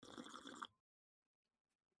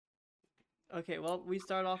Okay, well, we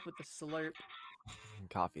start off with the slurp.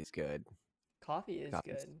 Coffee's good. Coffee is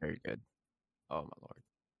Coffee's good. very good. Oh my lord.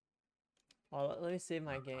 Well, let me save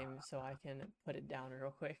my game so I can put it down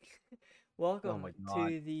real quick. Oh my Welcome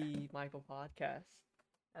god. to the Michael Podcast,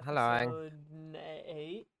 Hello. episode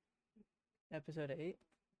 8. Episode 8,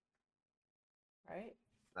 right?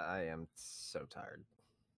 I am so tired.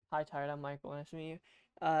 Hi, tired. I'm Michael. Nice to meet you.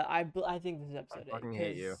 I think this is I episode 8 fucking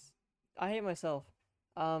hate because you. I hate myself.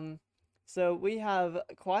 Um, so we have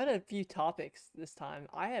quite a few topics this time.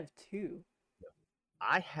 I have 2.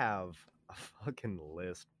 I have a fucking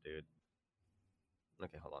list, dude.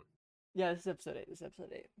 Okay, hold on. Yeah, this is episode 8. This is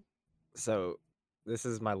episode 8. So this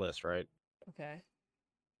is my list, right? Okay.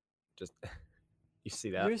 Just you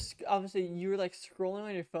see that? Obviously you were like scrolling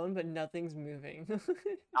on your phone, but nothing's moving.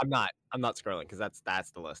 I'm not scrolling because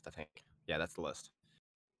that's the list, I think. Yeah, that's the list.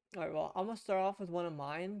 All right, well, I'm gonna start off with one of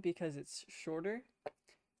mine because it's shorter.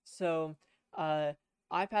 So, uh,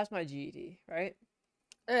 I passed my GED, right?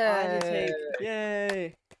 I had to Hey. take,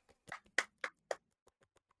 yay.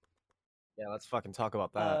 Yeah, let's fucking talk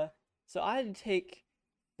about that. Uh, so I had to take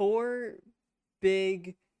 4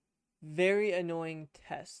 big, very annoying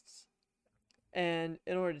tests. And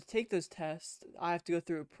in order to take those tests, I have to go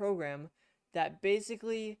through a program that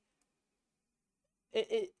basically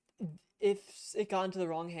it if it got into the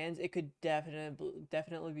wrong hands, it could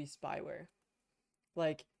definitely be spyware.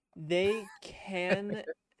 Like they can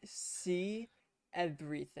see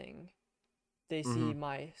everything. They hmm see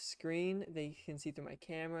my screen, they can see through my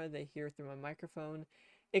camera, they hear through my microphone.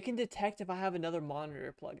 It can detect if I have another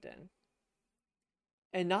monitor plugged in.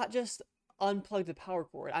 And not just unplug the power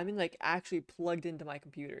cord. I mean like actually plugged into my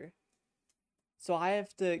computer. So I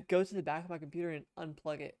have to go to the back of my computer and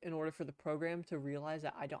unplug it in order for the program to realize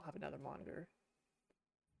that I don't have another monitor.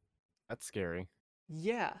 That's scary.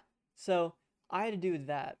 Yeah. So I had to do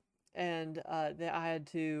that, and then uh, I had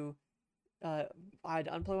to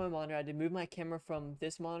unplug my monitor. I had to move my camera from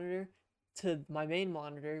this monitor to my main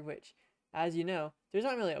monitor, which, as you know, there's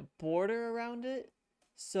not really a border around it,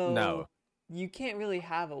 No. so you can't really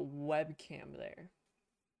have a webcam there.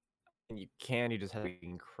 And you just have to be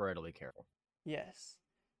incredibly careful. Yes,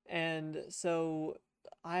 and so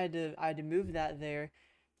I had to move that there.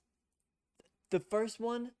 The first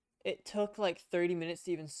one, it took like 30 minutes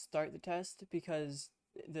to even start the test because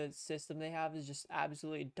the system they have is just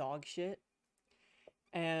absolutely dog shit.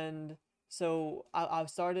 And so I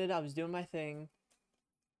started, I was doing my thing.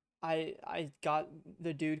 I got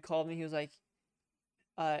the dude called me. He was like,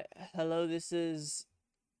 uh, hello, this is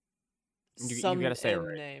You some gotta say it M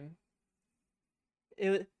right. name. It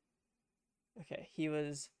was okay.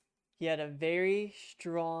 He had a very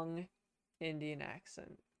strong Indian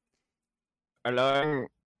accent. Hello,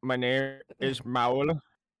 my name is Maul.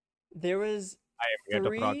 There was I am here to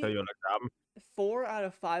proctor three, your exam. 4 out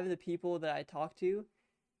of 5 of the people that I talked to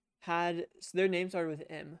had their name started with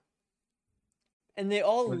M, and they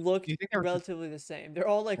all Do looked you think they were just relatively the same. They're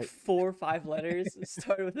all like like, 4 or 5 letters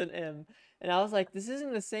started with an M, and I was like, this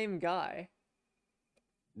isn't the same guy.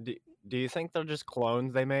 do, do you think they're just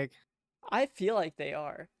clones they make? I feel like they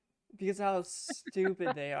are because how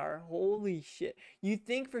stupid they are. Holy shit! You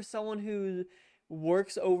think for someone who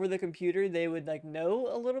works over the computer, they would like know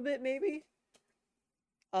a little bit maybe.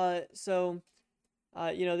 So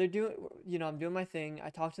they're doing, I'm doing my thing. I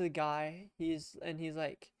talk to the guy. He's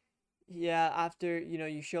like, yeah, after,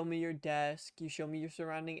 you show me your desk, you show me your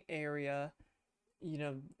surrounding area, you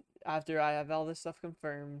know, after I have all this stuff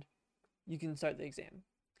confirmed, you can start the exam.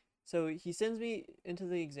 So he sends me into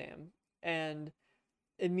the exam, and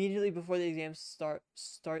immediately before the exam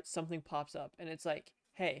starts something pops up, and it's like,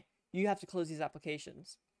 hey, you have to close these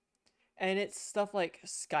applications. And it's stuff like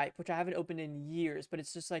Skype, which I haven't opened in years, but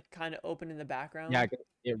it's just like kind of open in the Yeah, background.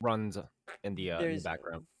 it runs in the There's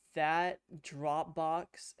background. that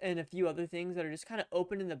Dropbox and a few other things that are just kind of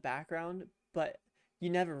open in the background, but you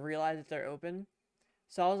never realize that they're open.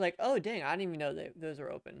 So I was like, oh dang, I didn't even know that those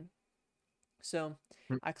were open. So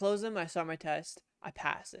Hmm. I close them, I start my test, I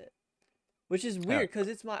pass it, which is Yeah, weird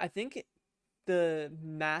because I think the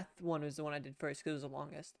math one was the one I did first because it was the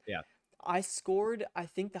longest. yeah. I scored, I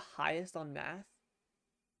think, the highest on math.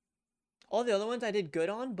 All the other ones I did good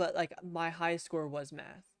on, but like my highest score was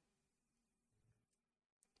math,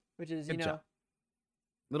 which is, Good job.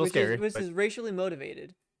 Little which is scary, which but is racially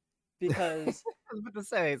motivated I because was about to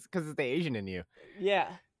say it's because it's the Asian in you. yeah,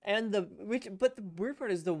 and but the weird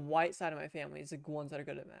part is the white side of my family is the ones that are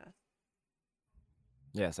good at math.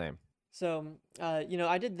 Yeah, same. So,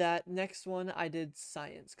 I did that. Next one, I did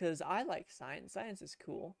science because I like science. Science is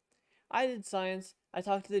cool. I did science. I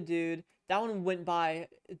talked to the dude. That one went by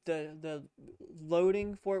the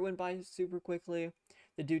loading for it went by super quickly.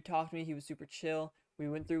 The dude talked to me. He was super chill. We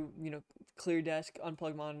went through, clear desk,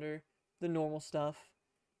 unplug monitor, the normal stuff.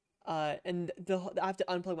 And I have to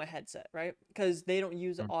unplug my headset, right? Because they don't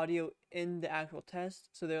use Mm. audio in the actual test.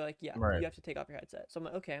 So they're like, yeah, Right. you have to take off your headset. So I'm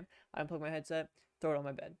like, okay. I unplug my headset, throw it on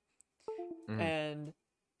my bed. Mhm. And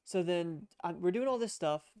so then we're doing all this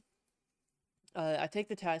stuff. I take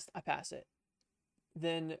the test, I pass it.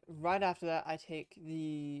 Then right after that, I take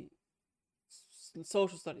the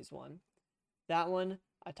social studies one. That one,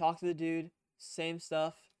 I talk to the dude, same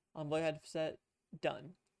stuff, unplug headset,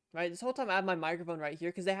 done. Right? This whole time I have my microphone right here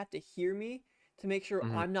because they have to hear me to make sure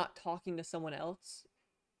Mhm. I'm not talking to someone else,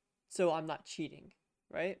 so I'm not cheating.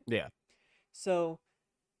 Right? Yeah. So,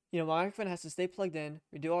 my microphone has to stay plugged in.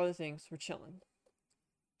 We do all the things. We're chilling.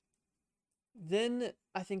 Then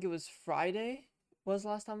I think it was Friday was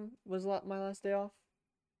my last day off.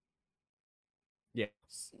 Yeah.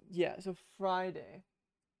 Yeah, so Friday.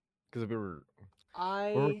 Because we're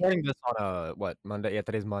I recording this on what, Monday? Yeah,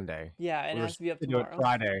 today's Monday. Yeah, and We it were has to be supposed up to do it tomorrow.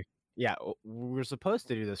 Friday. Yeah, we were supposed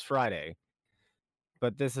to do this Friday,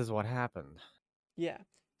 but this is what happened. Yeah.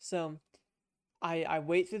 So I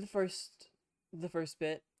wait through the first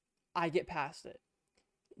bit. I get past it.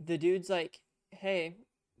 The dude's like, "Hey,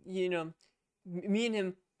 me and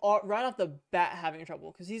him are right off the bat having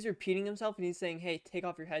trouble because he's repeating himself and he's saying, "Hey, take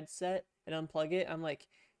off your headset and unplug it." I'm like,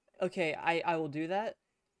 "Okay, I will do that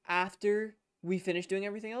after we finish doing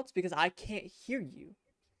everything else because I can't hear you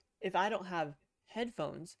if I don't have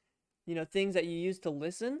headphones, things that you use to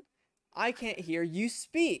listen. I can't hear you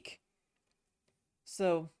speak."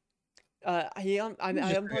 So, He was I just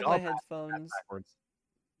doing unplugged it my all headphones. backwards.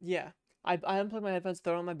 Yeah, I unplugged my headphones,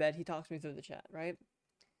 throw it on my bed. He talks to me through the chat, right?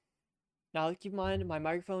 Now, keep in mind, my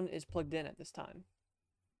microphone is plugged in at this time.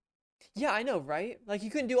 Yeah, I know, right? Like, you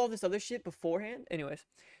couldn't do all this other shit beforehand. Anyways,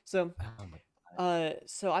 so, Oh my God.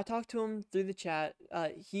 so I talked to him through the chat.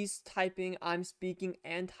 He's typing, I'm speaking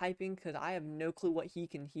and typing because I have no clue what he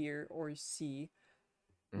can hear or see.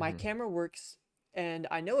 My Mhm. camera works, and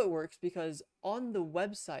I know it works because on the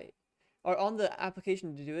website or on the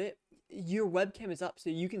application to do it, your webcam is up so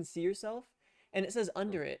you can see yourself, and it says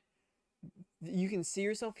under it, you can see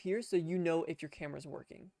yourself here so you know if your camera's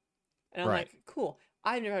working. And I'm Right. like, cool.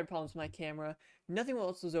 I've never had problems with my camera. Nothing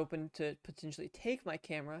else was open to potentially take my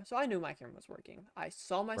camera, so I knew my camera was working. I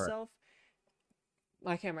saw Right. myself.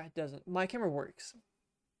 My camera doesn't. My camera works.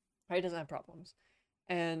 Right? It doesn't have problems.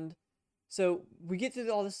 And so we get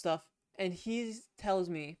through all this stuff, and he tells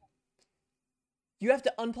me, you have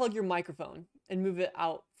to unplug your microphone and move it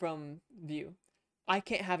out from view. I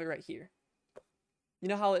can't have it right here. You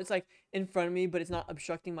know how it's like in front of me, but it's not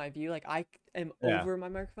obstructing my view? Like I am Yeah. over my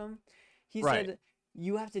microphone. He Right. said,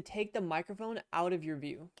 you have to take the microphone out of your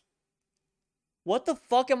view. What the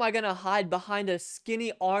fuck am I gonna hide behind a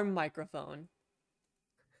skinny arm microphone?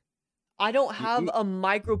 I don't have You, a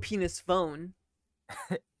micro penis phone.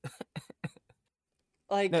 no,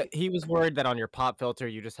 Like, he was worried that on your pop filter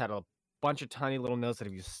you just had a bunch of tiny little notes that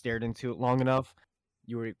if you stared into it long enough,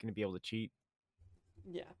 you were gonna be able to cheat.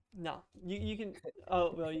 yeah, no. You can.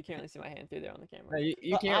 Oh well, you can't really see my hand through there on the camera, No, you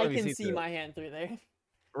but can't I really can see see through it. my hand through there.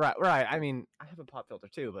 Right. Right. I mean, I have a pop filter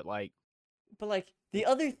too, but like, But like the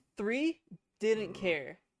other three didn't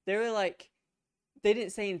care. They were like, they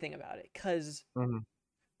didn't say anything about it because mhm.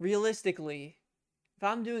 realistically, if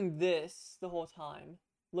I'm doing this the whole time,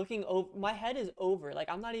 looking over, my head is over. Like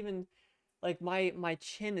I'm not even like my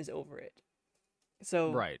chin is over it.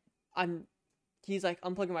 So Right. I'm he's like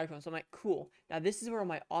unplugging my microphone. So I'm like, cool. Now this is where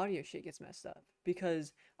my audio shit gets messed up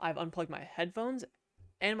because I've unplugged my headphones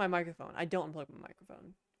and my microphone. I don't unplug my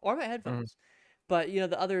microphone or my Mhm. headphones. But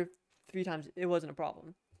the other three times it wasn't a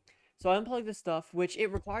problem. So I unplug this stuff, which it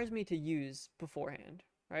requires me to use beforehand,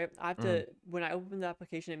 right? I have Mhm. to, when I open the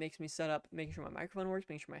application, it makes me set up, making sure my microphone works,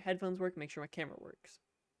 making sure my headphones work, make sure my camera works.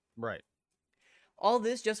 Right. All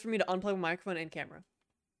this just for me to unplug my microphone and camera,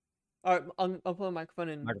 or unplug my microphone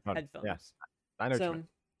and Microphone. Yeah. headphones. I know what you meant.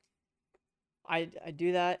 So I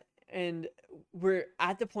do that, and we're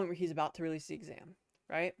at the point where he's about to release the exam,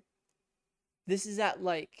 right? This is at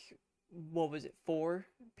like, what was it, 4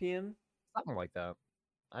 p.m. Something like that.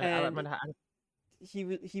 I And might have.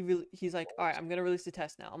 he's like, all right, I'm gonna release the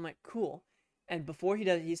test now. I'm like, cool. And before he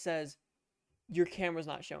does, he says, your camera's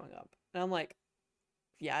not showing up. And I'm like,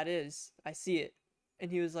 yeah, it is. I see it. And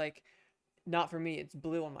he was like, not for me. It's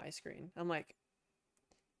blue on my screen. I'm like,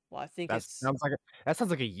 well, I think it's. That sounds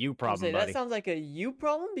like a you I would problem, say that buddy. sounds like a you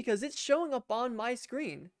problem because it's showing up on my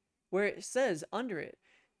screen where it says under it.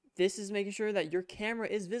 This is making sure that your camera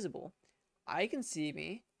is visible. I can see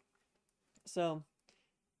me. So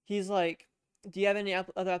he's like, do you have any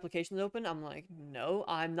other applications open? I'm like, no,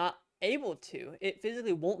 I'm not able to. It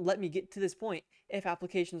physically won't let me get to this point if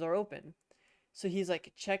applications are open. So he's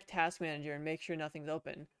like, check Task Manager and make sure nothing's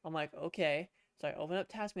open. I'm like, okay. So I open up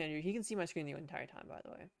Task Manager. He can see my screen the entire time, by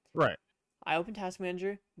the way. Right. I open Task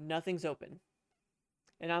Manager, nothing's open.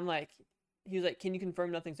 And I'm like, he was like, can you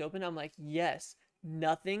confirm nothing's open? I'm like, yes,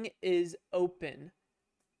 nothing is open.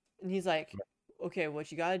 And he's like, okay,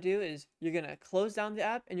 what you gotta do is you're gonna close down the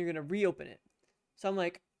app and you're gonna reopen it. So I'm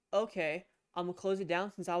like, okay, I'm gonna close it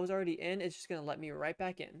down since I was already in. It's just gonna let me right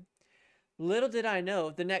back in. Little did I know,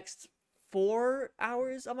 the next 4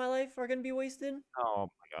 hours of my life are gonna be wasted. Oh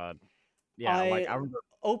my god. Yeah, like I I remember.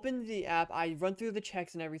 opened the app, I run through the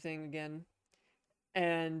checks and everything again,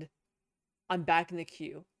 and I'm back in the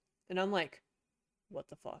queue. And I'm like, what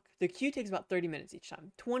the fuck? The queue takes about 30 minutes each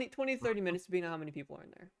time. 20 to 30 minutes depending on how many people are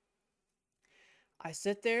in there. I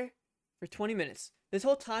sit there for 20 minutes. This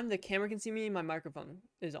whole time, the camera can see me and my microphone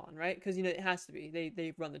is on, right? Because, it has to be.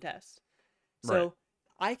 They run the test. So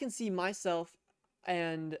Right. I can see myself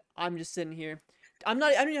and I'm just sitting here. I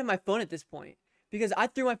don't even have my phone at this point because I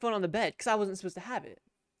threw my phone on the bed because I wasn't supposed to have it.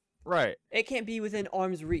 Right. It can't be within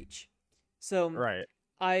arm's reach. So Right.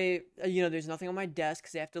 there's nothing on my desk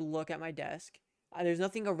because I have to look at my desk. There's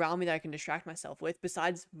nothing around me that I can distract myself with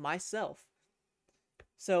besides myself.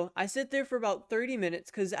 So I sit there for about 30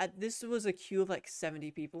 minutes because this was a queue of like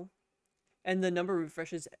 70 people, and the number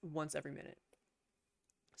refreshes once every minute.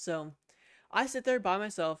 So I sit there by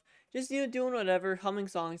myself, just doing whatever, humming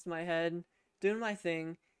songs in my head, doing my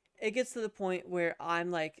thing. It gets to the point where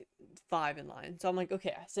I'm like 5 in line. So I'm like,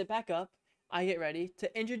 okay, I sit back up, I get ready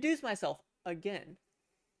to introduce myself again.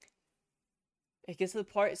 It gets to the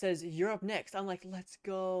part, it says, you're up next. I'm like, let's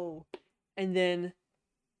go. And then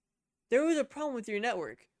there was a problem with your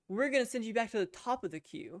network. We're going to send you back to the top of the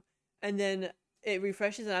queue. And then it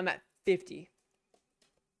refreshes and I'm at 50.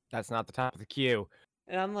 That's not the top of the queue.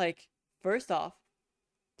 And I'm like, first off,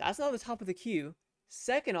 that's not the top of the queue.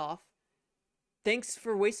 Second off, thanks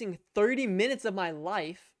for wasting 30 minutes of my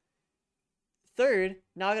life. Third,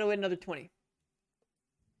 now I gotta wait another 20.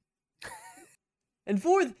 And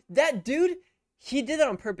fourth, that dude, he did that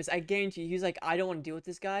on purpose. I guarantee you. He was like, I don't want to deal with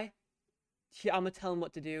this guy. I'm gonna tell him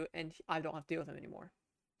what to do, and I don't have to deal with him anymore.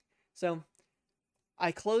 So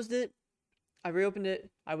I closed it. I reopened it.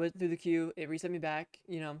 I went through the queue. It reset me back.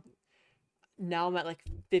 Now I'm at like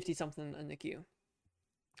 50 something in the queue.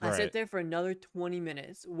 I sit there for another 20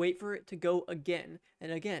 minutes, wait for it to go again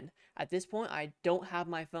and again. At this point, I don't have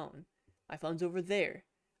my phone. My phone's over there.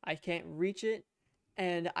 I can't reach it,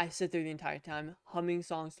 and I sit there the entire time, humming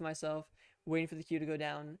songs to myself, waiting for the queue to go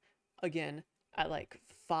down. Again, at like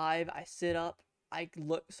 5, I sit up. I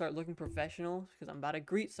start looking professional because I'm about to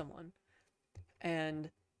greet someone, and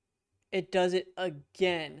it does it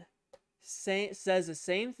again. Says the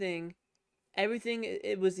same thing. Everything,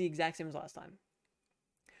 it was the exact same as last time.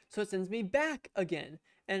 So it sends me back again,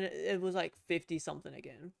 and it was like 50 something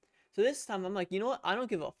again. So this time I'm like, you know what? I don't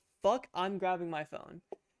give a fuck. I'm grabbing my phone.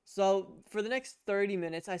 So for the next 30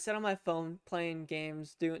 minutes, I sat on my phone playing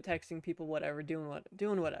games, texting people, whatever, doing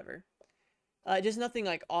whatever. Just nothing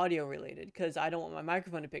like audio related because I don't want my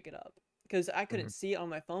microphone to pick it up. Because I couldn't see it on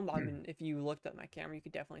my phone, but if you looked at my camera, you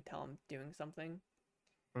could definitely tell I'm doing something.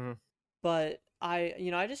 But I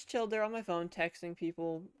just chilled there on my phone, texting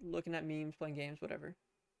people, looking at memes, playing games, whatever.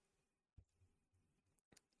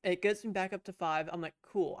 It gets me back up to 5. I'm like,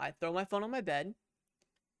 cool. I throw my phone on my bed,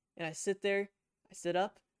 and I sit there. I sit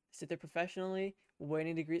up. I sit there professionally,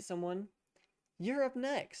 waiting to greet someone. You're up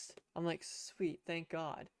next. I'm like, sweet, thank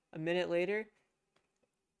God. A minute later,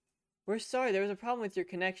 we're sorry, there was a problem with your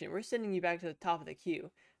connection. We're sending you back to the top of the queue.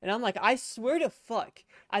 And I'm like, I swear to fuck.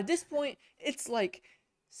 At this point, it's like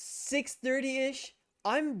 6:30-ish.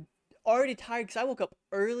 I'm already tired because I woke up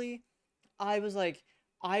early. I was like,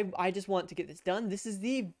 I just want to get this done. This is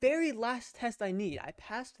the very last test I need. I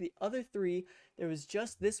passed the other 3. There was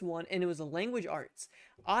just this one, and it was a language arts.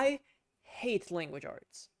 I hate language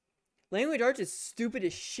arts. Language arts is stupid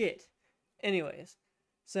as shit. Anyways,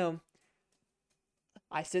 so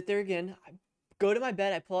I sit there again. I go to my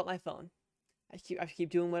bed. I pull out my phone. I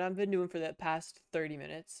keep doing what I've been doing for the past 30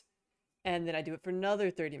 minutes, and then I do it for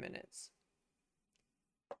another 30 minutes.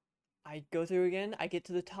 I go through again. I get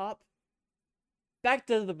to the top. Back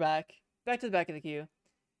to the back of the queue.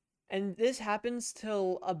 And this happens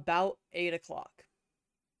till about 8 o'clock.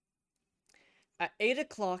 At 8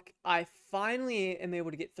 o'clock, I finally am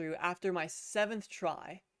able to get through after my 7th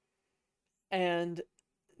try. And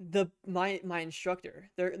my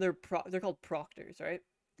instructor, they're called proctors, right?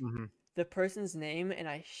 The person's name, and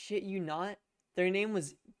I shit you not, their name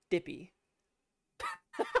was Dippy.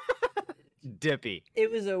 Dippy. It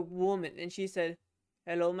was a woman, and she said,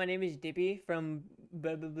 "Hello, my name is Dippy from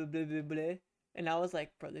blah blah blah blah blah blah," and I was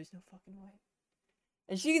like, "Bro, there's no fucking way."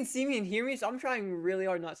 And she can see me and hear me, so I'm trying really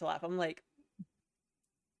hard not to laugh. I'm like,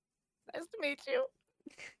 Nice to meet you.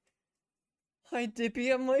 "Hi, Dippy,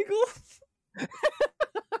 I'm Michael."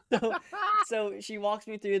 so, so she walks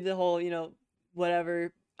me through the whole,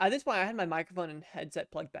 whatever. At this point, I had my microphone and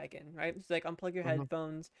headset plugged back in, right? It's like, unplug your Mhm.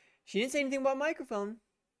 headphones. She didn't say anything about microphone.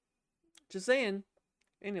 Just saying.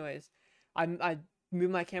 Anyways, I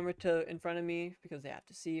move my camera to in front of me because they have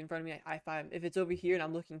to see in front of me. If if it's over here and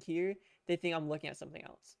I'm looking here, they think I'm looking at something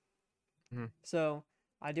else. Mhm. So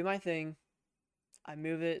I do my thing. I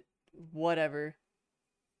move it. Whatever.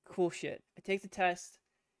 Cool shit. I take the test,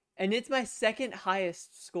 and it's my second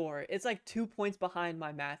highest score. It's like 2 points behind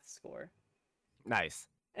my math score. Nice.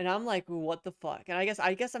 And I'm like, what the fuck? And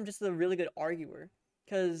I guess I'm just a really good arguer,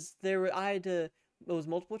 because I had to, it was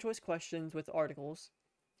multiple choice questions with articles.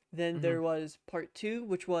 Then Mhm. there was part two,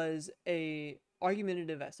 which was a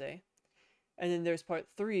argumentative essay, and then there's part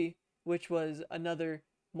three, which was another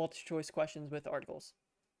multiple choice questions with articles.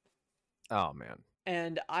 Oh man.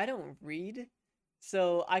 And I don't read,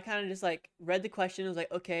 so I kind of just like read the question. I was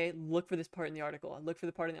like, okay, look for this part in the article. I looked for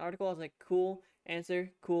the part in the article. I was like, cool,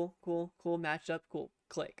 answer, cool, cool, cool, matched up, cool,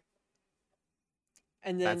 click.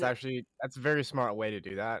 And then That's a very smart way to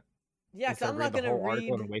do that. yeah, cause Instead of reading the whole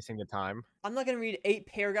article and wasting the time. I'm not gonna read 8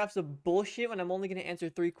 paragraphs of bullshit when I'm only gonna answer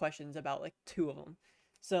 3 questions about like two of them.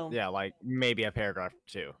 So Yeah, like maybe a paragraph or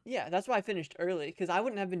two. yeah, that's why I finished early, because I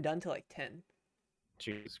wouldn't have been done till like 10.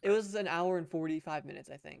 Jesus It Christ. was an hour and 45 minutes,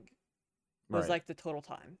 I think, was Right. like the total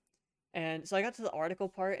time. And so I got to the article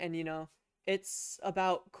part, and it's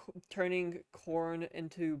about turning corn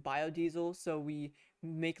into biodiesel, so we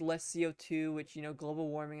make less CO2, which global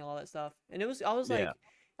warming and all that stuff. And I was Yeah.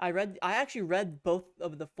 like, I actually read both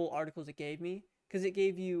of the full articles it gave me, because it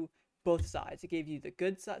gave you both sides. It gave you the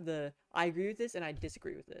good side, the I agree with this and I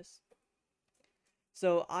disagree with this.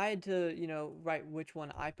 So I had to, write which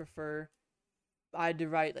one I prefer. I had to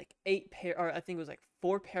write like or I think it was like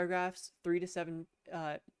 4 paragraphs, 3 to 7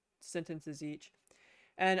 sentences each.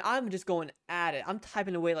 And I'm just going at it. I'm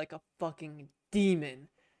typing away like a fucking demon,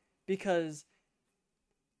 because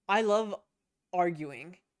I love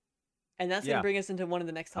arguing, and that's gonna Yeah. bring us into one of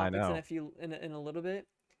the next I topics know. in a little bit.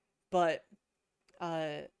 But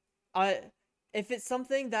uh, I if it's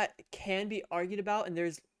something that can be argued about and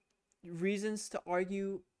there's reasons to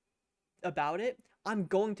argue about it, I'm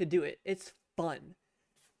going to do it. It's fun.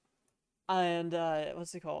 And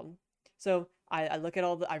what's it called? So I look at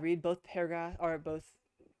I read both paragraph or both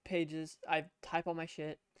pages. I type all my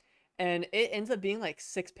shit, and it ends up being like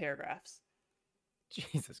 6 paragraphs.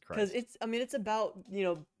 Jesus Because Christ. I mean, it's about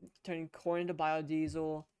turning corn into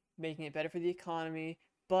biodiesel, making it better for the economy,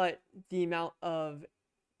 but the amount of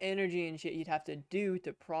energy and shit you'd have to do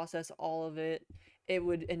to process all of it, it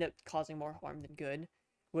would end up causing more harm than good.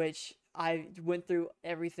 Which I went through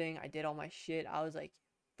everything. I did all my shit. I was like,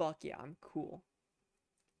 fuck yeah, I'm cool.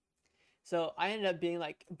 So I ended up being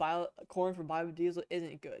like, corn for biodiesel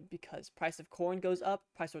isn't good, because price of corn goes up,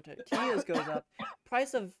 price of tortillas goes up,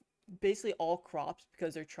 price of basically all crops,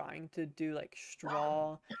 because they're trying to do like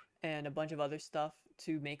straw and a bunch of other stuff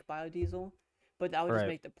to make biodiesel. But that would just Right.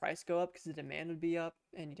 make the price go up, because the demand would be up,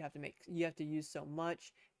 and you have to use so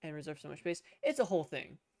much and reserve so much space. It's a whole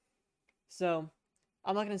thing. So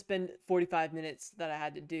I'm not gonna spend 45 minutes that I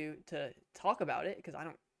had to do to talk about it, because I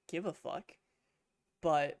don't give a fuck.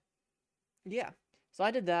 But yeah. So I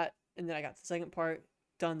did that, and then I got the second part,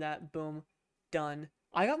 done that, boom, done.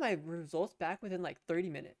 I got my results back within like 30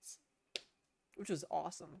 minutes, which was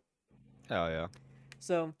awesome. Hell yeah.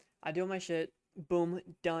 So I do my shit, boom,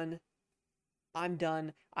 done. I'm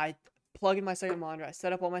done. I plug in my second monitor, I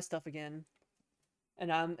set up all my stuff again, and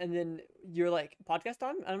then you're like, podcast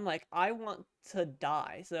time? And I'm like, I want to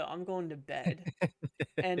die, so I'm going to bed.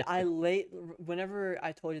 And whenever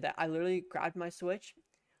I told you that, I literally grabbed my Switch,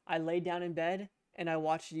 I laid down in bed, and I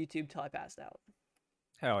watched YouTube till I passed out.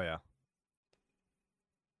 Hell yeah.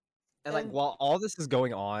 And like And while all this is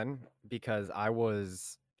going on, because I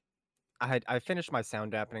finished my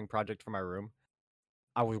sound dampening project for my room.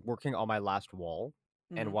 I was working on my last wall,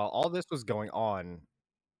 and mhm, while all this was going on,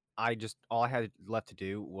 all I had left to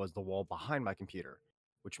do was the wall behind my computer,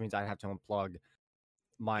 which means I'd have to unplug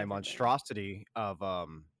my everything. monstrosity of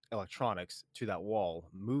electronics to that wall,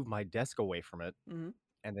 move my desk away from it, Mhm.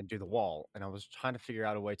 and then do the wall. And I was trying to figure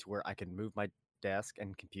out a way to where I could move my desk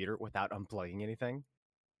and computer without unplugging anything,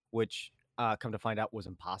 which come to find out was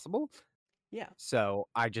impossible. Yeah. So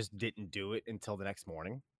I just didn't do it until the next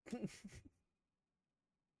morning.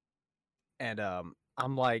 And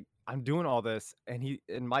I'm like, I'm doing all this, and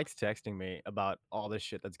Mike's texting me about all this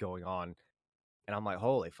shit that's going on, and I'm like,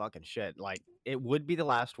 holy fucking shit! Like, it would be the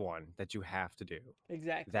last one that you have to do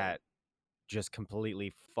Exactly. that just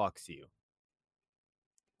completely fucks you.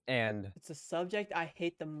 And It's a subject I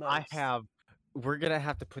hate the I most. have we're gonna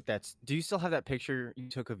have to put that. Do you still have that picture you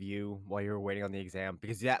took of you while you were waiting on the exam?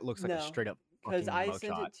 Because that looks like a No, straight up because fucking I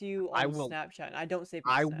sent mugshot. it to you I on will, Snapchat, and I don't save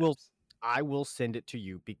my I will, snaps. I will send it to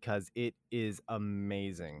you because it is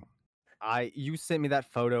amazing. You sent me that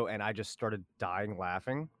photo and I just started dying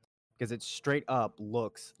laughing because it straight up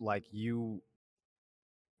looks like you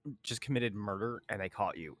just committed murder and they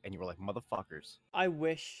caught you and you were like motherfuckers. I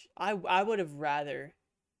wish I would have rather,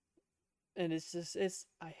 and it's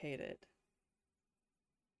I hate it.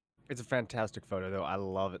 It's a fantastic photo though. I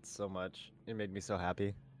love it so much. It made me so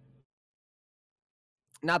happy.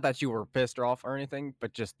 Not that you were pissed off or anything,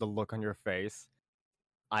 but just the look on your face,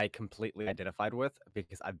 I completely identified with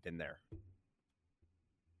because I've been there.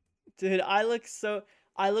 Dude, I look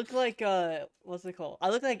like what's it called? I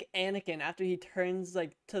look like Anakin after he turns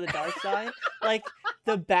like to the dark side. Like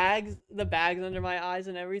the bags under my eyes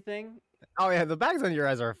and everything. Oh yeah, the bags on your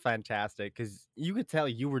eyes are fantastic because you could tell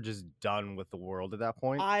you were just done with the world at that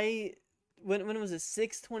point. I when it was a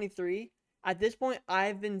 6:23, at this point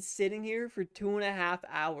I've been sitting here for 2.5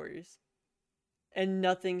 hours and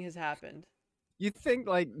nothing has happened. You think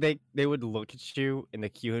like they would look at you in the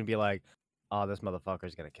queue and be like, "Oh, this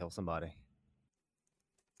motherfucker's gonna kill somebody,"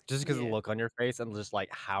 just because of the Yeah. look on your face and just like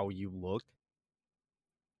how you looked.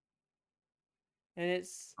 And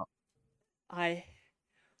it's I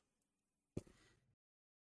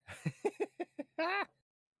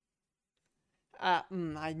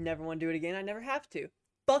I never want to do it again. I never have to.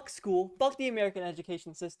 Fuck school, fuck the American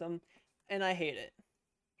education system, and I hate it.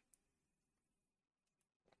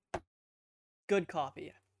 Good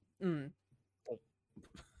coffee. Mm.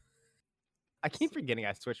 I keep forgetting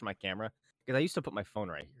I switched my camera because I used to put my phone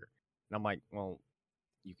right here, and I'm like, well,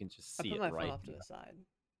 you can just I see put it my phone right off to here. the side.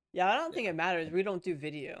 Yeah, I don't Yeah, think it matters. We don't do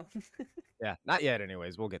video. yeah, not yet.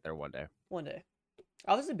 Anyways, we'll get there one day. One day.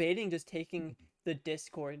 I was debating just taking the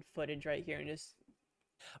Discord footage right here and just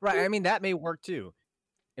Right. I boop. mean, that may work too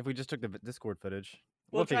if we just took the Discord footage.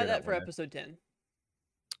 We'll We'll try figure it out that for one day. episode 10.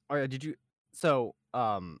 Oh yeah, did you? So,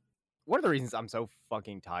 one of the reasons I'm so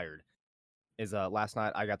fucking tired is last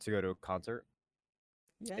night I got to go to a concert.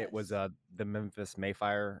 It was Yes. the Memphis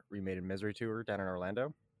Mayfire Remade in Misery tour down in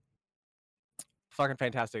Orlando. Fucking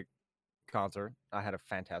fantastic concert. I had a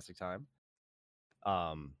fantastic time.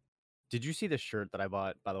 Um, did you see the shirt that I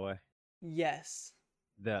bought? By the way, Yes.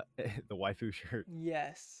 the the waifu shirt.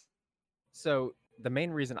 Yes. So the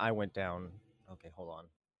main reason I went down. Okay, hold on.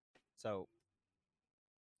 So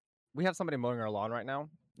we have somebody mowing our lawn right now.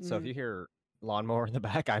 So if Mm. you hear lawnmower in the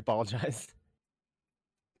back, I apologize.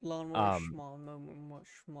 Lawnmower Um,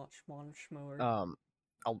 schmall schmall schmower. um,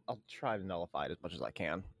 I'll try to nullify it as much as I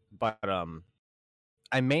can. But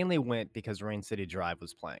I mainly went because Rain City Drive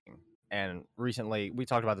was playing. And recently, we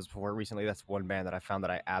talked about this before. Recently, that's one band that I found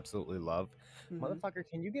that I absolutely love. Mm-hmm. Motherfucker,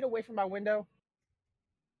 can you get away from my window?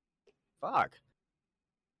 Fuck.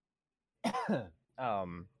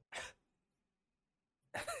 um,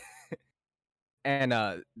 and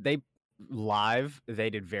they they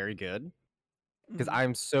did very good because Mm-hmm.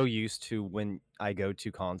 I'm so used to when I go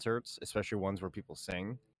to concerts, especially ones where people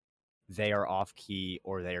sing, they are off key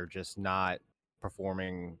or they are just not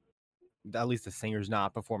performing. At least the singer's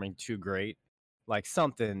not performing too great. Like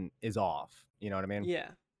something is off. You know what I mean? Yeah.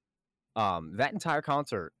 That entire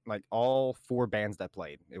concert, like all four bands that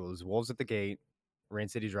played, it was Wolves at the Gate, Rain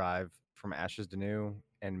City Drive, From Ashes to New,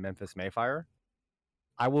 and Memphis Mayfire.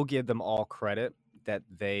 I will give them all credit that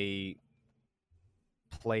they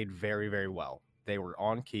played very, very well. They were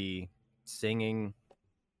on key, singing.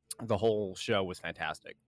 The whole show was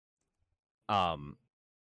fantastic. Um,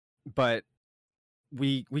 but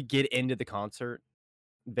we get into the concert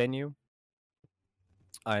venue,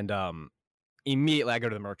 and immediately I go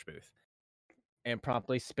to the merch booth and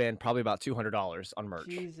promptly spend probably about $200 on merch.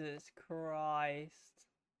 Jesus Christ.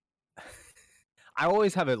 I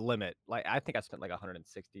always have a limit. Like I think I spent like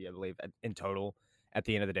 160, I believe, in total at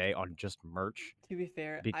the end of the day on just merch To be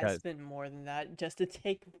fair, I because spent more than that just to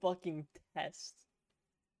take fucking tests.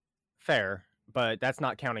 fair, but that's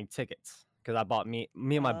not counting tickets because I bought me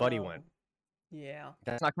and my buddy went. Oh. Yeah.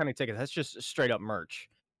 That's not counting tickets. That's just straight up merch.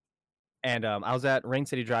 And I was at Rain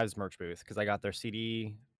City Drive's merch booth because I got their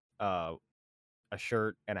CD, uh, a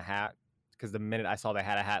shirt, and a hat. Because the minute I saw they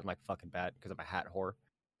had a hat, I'm like, fucking bad because I'm a hat whore.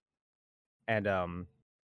 And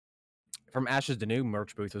from Ashes to New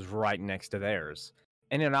merch booth was right next to theirs.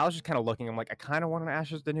 And then I was just kind of looking. I'm like, I kind of want an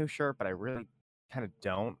Ashes to New shirt, but I really kind of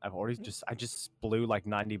don't. I just blew like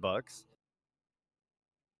 $90.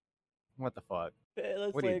 What the fuck?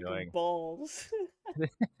 That's What are you like doing? balls.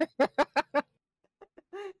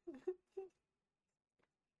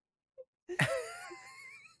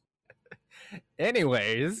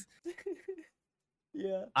 Anyways,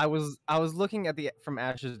 Yeah. I was looking at the From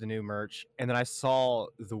Ashes to New merch, and then I saw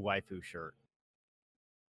the waifu shirt,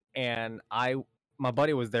 and my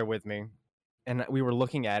buddy was there with me, and we were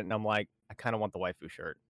looking at it, and I'm like, I kind of want the waifu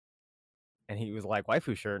shirt, and he was like,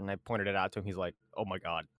 waifu shirt, and I pointed it out to him. He's like, oh my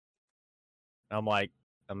god, and I'm like,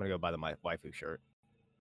 I'm gonna go buy the my waifu shirt.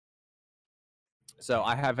 So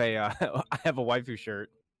I have a I have a waifu shirt.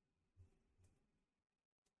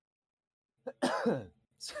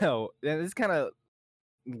 So this kind of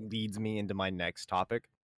leads me into my next topic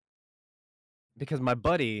because my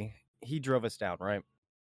buddy he drove us down right.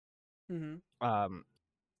 Mm-hmm. Um,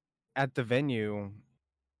 at the venue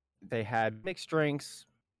they had mixed drinks,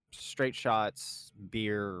 straight shots,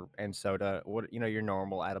 beer, and soda. What your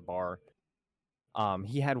normal at a bar.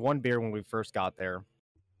 He had one beer when we first got there,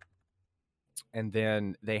 and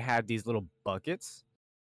then they had these little buckets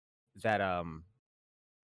that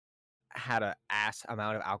had a ass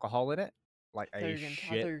amount of alcohol in it, like a I thought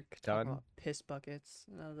shit you were talking ton. about piss buckets.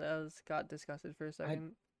 Got disgusted for a I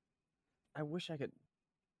second. I wish I could.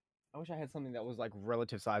 I wish I had something that was like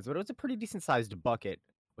relative size, but it was a pretty decent sized bucket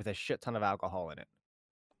with a shit ton of alcohol in it.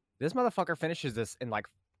 This motherfucker finishes this in like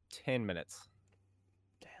 10 minutes.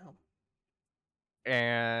 Damn.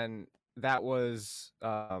 And that was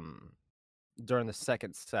during the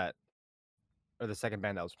second set or the second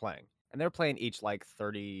band that was playing. And they were playing each like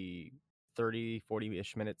 30,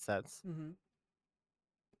 40-ish minute sets. Mm-hmm.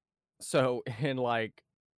 So in like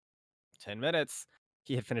 10 minutes,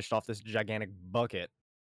 he had finished off this gigantic bucket.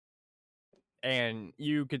 And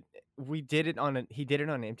he did it on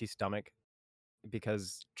an empty stomach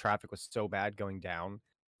because traffic was so bad going down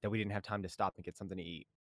that we didn't have time to stop and get something to eat.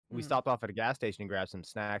 We Mm-hmm. stopped off at a gas station and grabbed some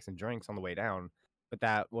snacks and drinks on the way down, but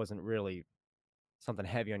that wasn't really something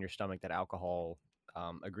heavy on your stomach that alcohol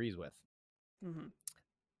agrees with. Mm-hmm.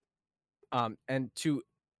 And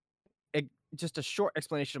just a short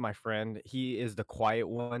explanation of my friend, he is the quiet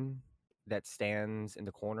one that stands in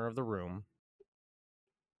the corner of the room.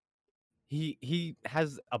 He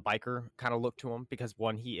has a biker kind of look to him because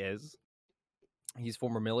he's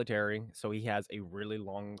former military, so he has a really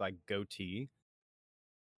long like goatee.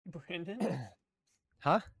 Brandon?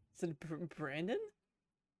 Huh? Is it Brandon?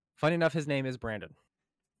 Funny enough, his name is Brandon.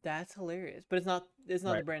 That's hilarious. But it's not the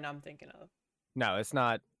Right. brand I'm thinking of. No, it's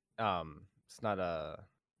not a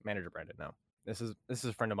manager Brandon, no. This is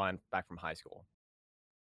a friend of mine back from high school.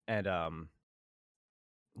 And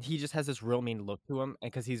he just has this real mean look to him, and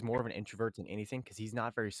because he's more of an introvert than anything, because he's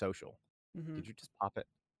not very social. Mm-hmm. Did you just pop it?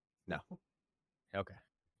 No. Okay.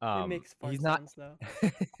 It makes fart He's not sounds though.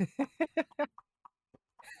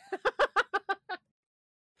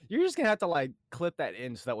 You're just gonna have to like clip that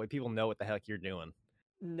in so that way people know what the heck you're doing.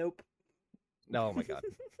 Nope. No, oh my god.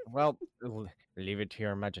 Well, leave it to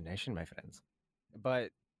your imagination, my friends.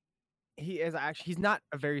 But he's not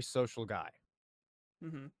a very social guy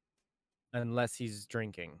Mm-hmm. unless he's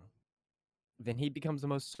drinking. Then he becomes the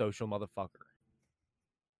most social motherfucker.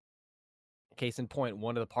 Case in point,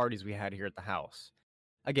 one of the parties we had here at the house.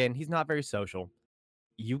 Again, he's not very social.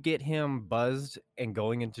 You get him buzzed and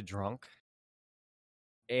going into drunk,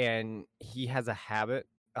 and he has a habit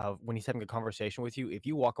of when he's having a conversation with you, if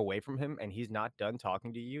you walk away from him and he's not done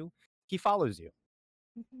talking to you, he follows you.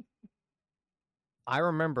 I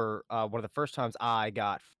remember one of the first times I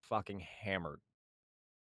got fucking hammered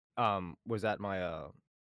was at my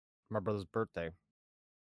brother's birthday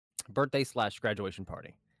 / graduation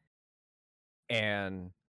party.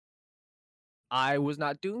 And I was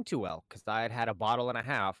not doing too well because I had had a bottle and a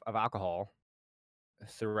half of alcohol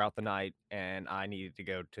throughout the night and I needed to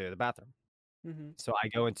go to the bathroom. Mm-hmm. So I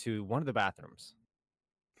go into one of the bathrooms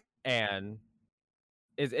and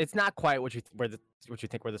it's not quite what you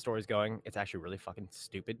think where the story's going. It's actually really fucking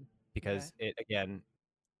stupid because it again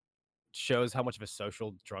shows how much of a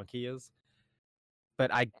social drunk he is.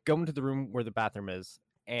 But I go into the room where the bathroom is,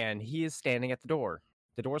 and he is standing at the door.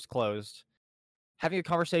 The door's closed, having a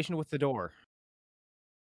conversation with the door.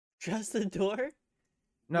 Just the door?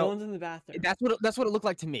 No No, one's in the bathroom. that's what it looked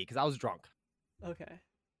like to me because I was drunk. Okay.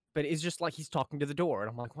 But it's just like he's talking to the door, and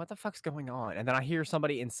I'm like, what the fuck's going on? And then I hear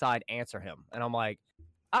somebody inside answer him, and I'm like,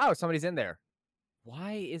 oh, somebody's in there.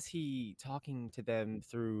 Why is he talking to them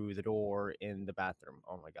through the door in the bathroom?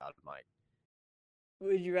 Oh my god, Mike.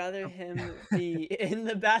 Would you rather him be in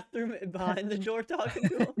the bathroom behind the door talking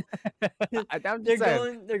to him? I'm They're just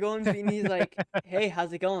saying. going and he's like, hey,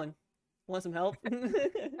 how's it going? Want some help?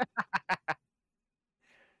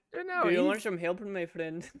 No, Do you want some help, my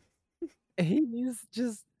friend? he's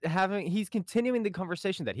just he's continuing the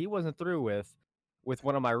conversation that he wasn't through with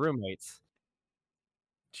one of my roommates.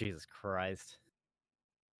 Jesus Christ.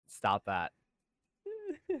 Stop that.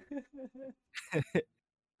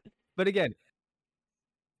 But again,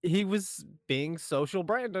 he was being social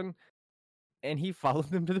Brandon, and he followed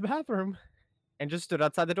them to the bathroom and just stood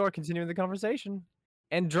outside the door continuing the conversation.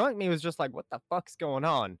 And drunk me was just like, "What the fuck's going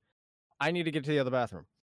on? I need to get to the other bathroom."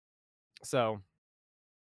 So,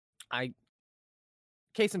 I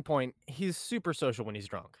case in point, he's super social when he's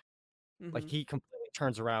drunk. Like, Mm-hmm. he completely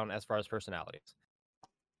turns around as far as personalities.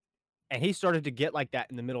 And he started to get like that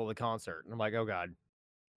in the middle of the concert, and I'm like, "Oh god."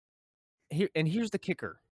 Here's the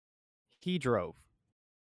kicker. He drove.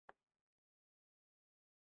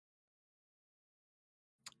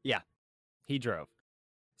 Yeah, he drove.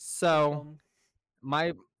 So, Damn.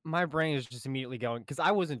 my my brain is just immediately going because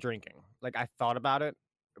I wasn't drinking. Like, I thought about it,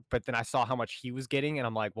 but then I saw how much he was getting, and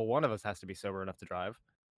I'm like, "Well, one of us has to be sober enough to drive."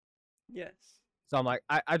 Yes. So I'm like,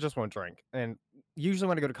 I just won't drink. And usually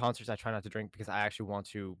when I go to concerts, I try not to drink because I actually want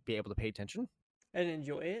to be able to pay attention And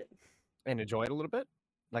enjoy it. and enjoy it a little bit.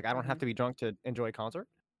 Like, I don't Mm-hmm. have to be drunk to enjoy a concert.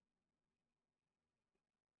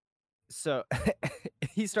 So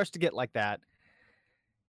he starts to get like that.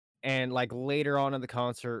 And like later on in the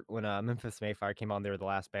concert, when Memphis Mayfire came on, they were the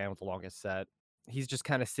last band with the longest set. He's just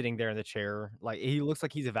kind of sitting there in the chair. Like, he looks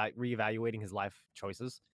like he's reevaluating his life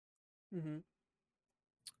choices Mm-hmm.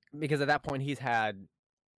 because at that point he's had,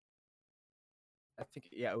 I think,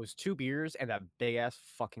 yeah, it was 2 beers and that big ass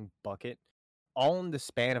fucking bucket, all in the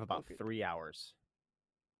span of about Okay. 3 hours.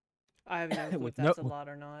 I have no clue if With no, that's a lot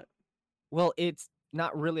or not. well, it's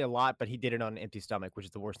not really a lot, but he did it on an empty stomach, which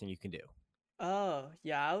is the worst thing you can do. Oh,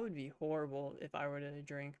 yeah, it would be horrible if I were to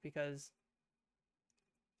drink because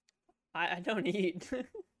I don't eat.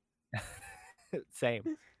 Same.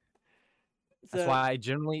 So, That's why I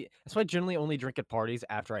generally only drink at parties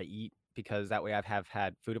after I eat because that way have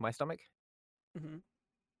had food in my stomach. mm-hmm.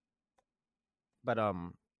 But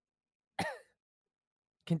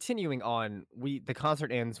continuing on, the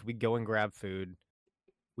concert ends, we go and grab food.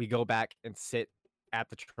 We go back and sit at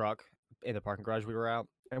the truck in the parking garage we were out,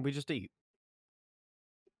 and we just eat.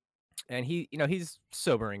 And he's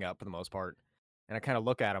sobering up for the most part. And I kind of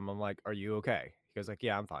look at him. I'm like, "Are you okay?" He goes like,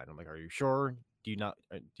 "Yeah, I'm fine." I'm like, "Are you sure? Do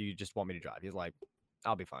you just want me to drive?" He's like,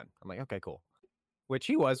 "I'll be fine." I'm like, "Okay, cool." Which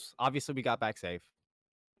he was. Obviously, we got back safe.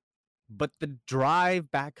 But the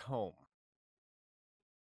drive back home.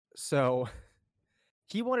 So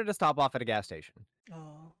he wanted to stop off at a gas station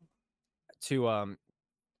Oh, to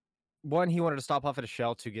one, he wanted to stop off at a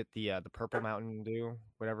Shell to get the Purple Mountain Dew,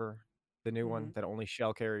 whatever, the new mm-hmm. one that only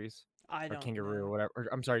Shell carries, I or don't Kangaroo or know. whatever, or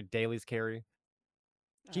I'm sorry, Dailies carry.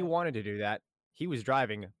 I He have wanted to do that. He was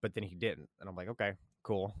driving, but then he didn't, and I'm like, "Okay,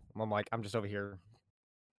 cool." I'm like, "I'm just over here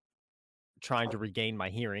trying to regain my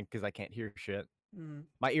hearing because I can't hear shit." mm-hmm.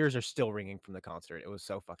 My ears are still ringing from the concert. It was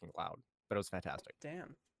so fucking loud, but it was fantastic.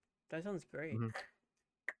 Damn, that sounds great. Mhm.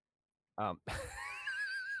 Um,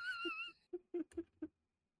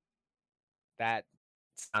 that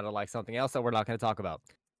sounded like something else that we're not gonna talk about.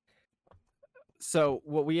 So,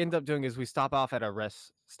 what we end up doing is we stop off at a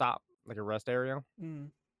rest stop, like a rest area.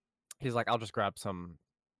 Mm. He's like, "I'll just grab some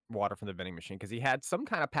water from the vending machine," because he had some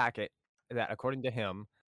kind of packet that, according to him,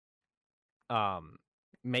 um,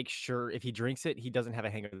 makes sure if he drinks it, he doesn't have a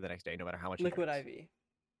hangover the next day, no matter how much he Liquid drinks. IV.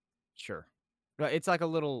 Sure. But it's like a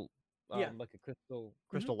little, Yeah. like a crystal Mm-hmm.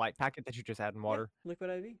 crystal light packet that you just add in Yeah. water. Liquid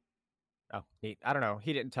IV. Oh, neat. I don't know.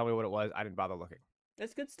 He didn't tell me what it was. I didn't bother looking.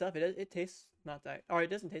 That's good stuff. It tastes not that, or it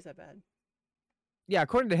doesn't taste that bad. Yeah,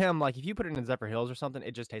 according to him, like if you put it in Zephyr Hills or something,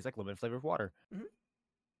 it just tastes like lemon flavored water.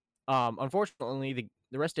 Mm-hmm. Unfortunately,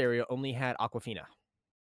 the rest area only had Aquafina,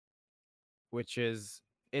 which is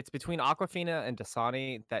it's between Aquafina and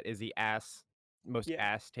Dasani. That is the most Yeah.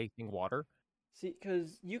 ass tasting water. See,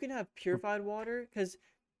 because you can have purified water, because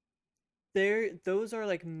those are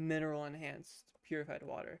like mineral enhanced purified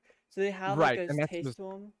water. So they have like Right, a and that's taste just to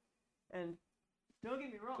them. And don't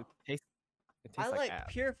get me wrong, it tastes it I tastes like like ass.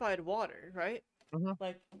 purified water, right? Hmm.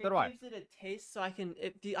 Like So it do I. gives it a taste, so I can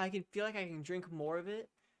feel like I can drink more of it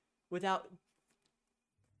without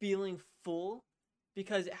feeling full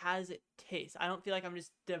because it has a taste. I don't feel like I'm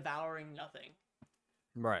just devouring nothing.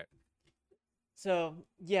 Right. So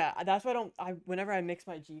yeah, that's why I whenever I mix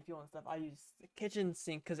my G Fuel and stuff, I use the kitchen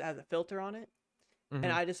sink because it has a filter on it, and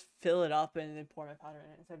Hmm. I just fill it up and then pour my powder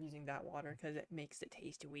in it instead of using that water because it makes it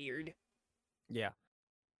taste weird. Yeah.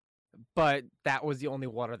 But that was the only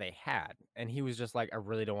water they had, and he was just like, "I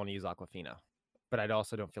really don't want to use Aquafina, but I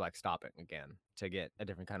also don't feel like stopping again to get a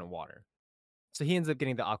different kind of water." So he ends up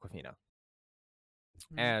getting the Aquafina.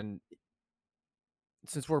 Mm. And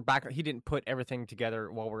since we're back, he didn't put everything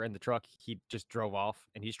together while we're in the truck. He just drove off,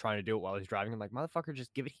 and he's trying to do it while he's driving. I'm like, motherfucker,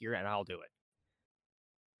 just give it here, and I'll do it.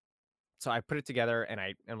 So I put it together, and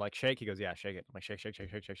I'm like, shake. He goes, yeah, shake it. I'm like, shake, shake, shake,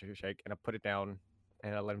 shake, shake, shake, shake. And I put it down,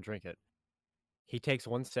 and I let him drink it. He takes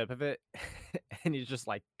one sip of it, and he's just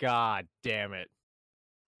like, God damn it.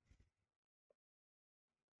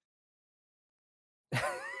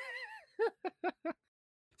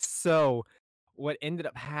 So what ended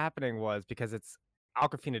up happening was, because it's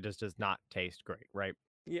Aquafina just does not taste great, right?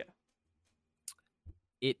 Yeah.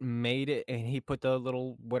 It made it, and he put the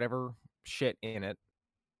little whatever shit in it,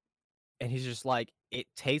 and he's just like, it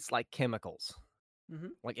tastes like chemicals. Mm-hmm.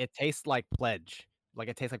 Like, it tastes like pledge. Like,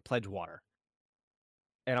 it tastes like pledge water.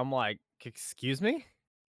 And I'm like, excuse me?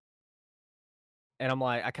 And I'm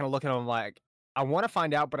like, I kind of look at him like, I want to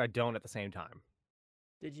find out, but I don't at the same time.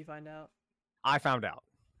 Did you find out? I found out.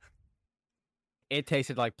 It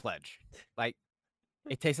tasted like pledge. Like,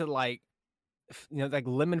 it tasted like, like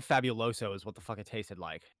lemon fabuloso is what the fuck it tasted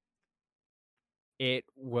like. It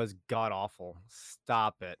was god awful.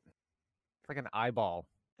 Stop it. It's like an eyeball.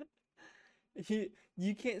 You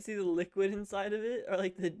can't see the liquid inside of it or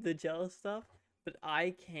like the gel stuff, but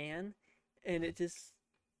I can, and it just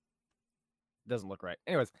Doesn't look right.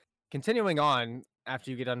 Anyways, continuing on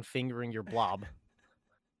after you get done fingering your blob.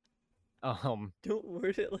 don't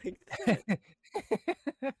word it like that.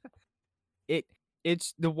 it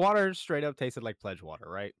it's the water straight up tasted like pledge water,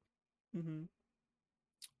 right? Mm-hmm.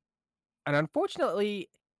 And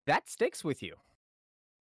unfortunately, that sticks with you.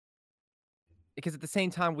 Because at the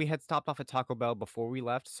same time, we had stopped off at Taco Bell before we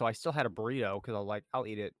left, so I still had a burrito because I was like, I'll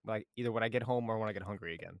eat it like either when I get home or when I get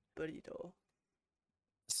hungry again. Burrito.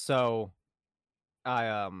 So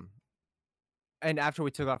I and after we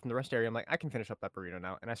took off from the rest area, I'm like, I can finish up that burrito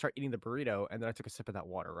now. And I start eating the burrito, and then I took a sip of that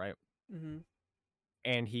water, right? Mm-hmm.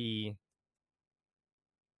 And he's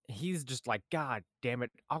just like, God damn it,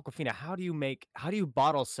 Aquafina, how do you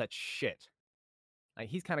bottle such shit? Like,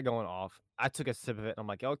 he's kind of going off. I took a sip of it, and I'm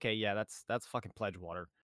like, okay, yeah, that's fucking pledge water.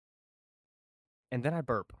 And then I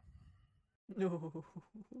burp. No.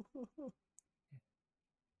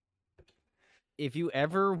 If you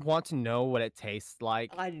ever want to know what it tastes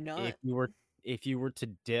like, I do not. if you were to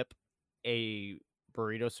dip a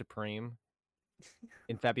burrito supreme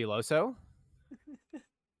in Fabuloso,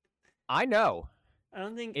 I know I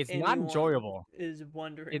don't think it's not anyone enjoyable. is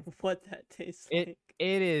wondering It's what that tastes it like.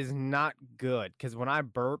 it is not good because when I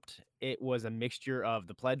burped, it was a mixture of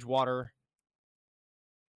the pledge water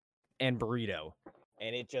and burrito,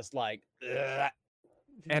 and it just like, ugh.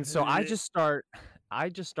 And so I just start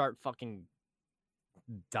fucking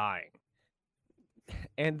dying.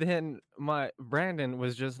 And then my Brandon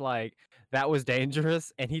was just like, that was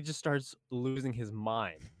dangerous, and he just starts losing his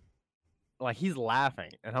mind. Like, he's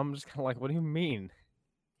laughing, and I'm just kind of like, what do you mean?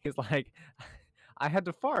 He's like, I had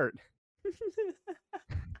to fart,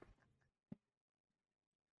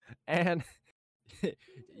 and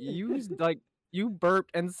you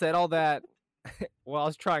burped and said all that while I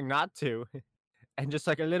was trying not to, and just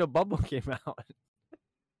like a little bubble came out.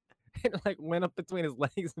 It like went up between his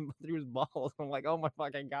legs and through his balls. I'm like, oh my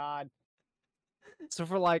fucking god. So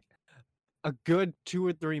for like a good 2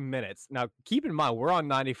 or 3 minutes. Now, keep in mind, we're on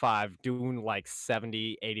 95 doing like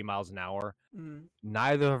 70, 80 miles an hour. Mm.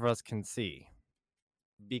 Neither of us can see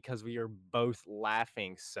because we are both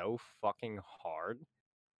laughing so fucking hard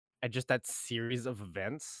at just that series of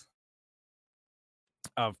events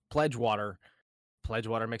of pledge water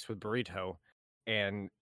mixed with burrito, and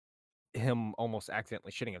him almost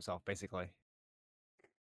accidentally shitting himself, basically.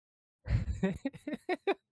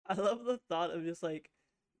 I love the thought of just like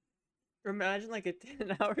imagine like a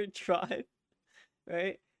 10-hour drive,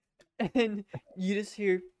 right? And you just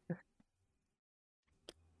hear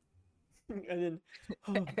and then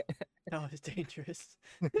oh, that was dangerous.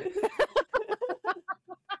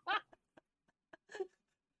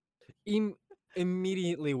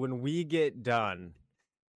 Immediately when we get done,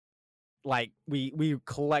 like we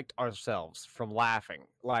collect ourselves from laughing.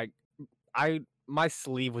 Like my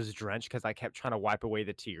sleeve was drenched because I kept trying to wipe away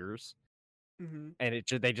the tears, Mm-hmm. and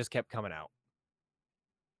they just kept coming out.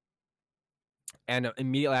 And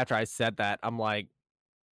immediately after I said that, I'm like,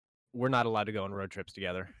 we're not allowed to go on road trips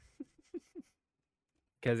together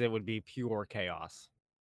because it would be pure chaos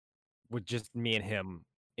with just me and him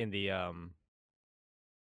in the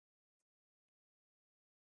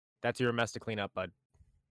That's your mess to clean up, bud.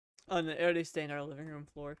 Oh, no, it already stained our living room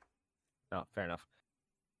floor. Oh, fair enough.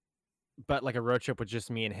 But like a road trip with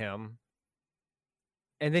just me and him.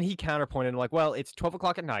 And then he counterpointed like, well, it's 12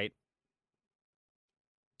 o'clock at night.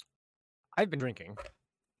 I've been drinking.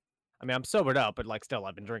 I mean, I'm sobered up, but like still,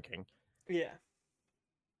 I've been drinking. Yeah.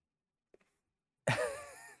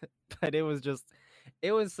 But it was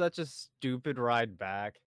such a stupid ride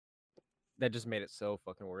back that just made it so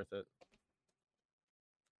fucking worth it.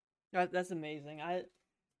 That's amazing. I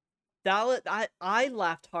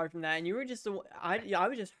laughed hard from that, and you were just I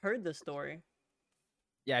just heard the story.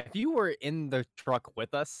 Yeah, if you were in the truck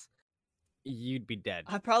with us, you'd be dead.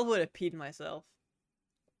 I probably would have peed myself.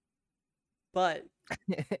 But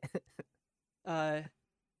uh,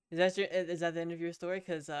 is that the end of your story?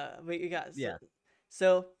 Because wait, you got Yeah.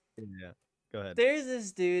 so Yeah. Go ahead. there's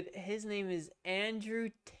this dude. His name is Andrew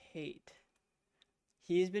Tate.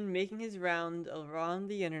 He's been making his round around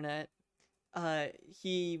the internet.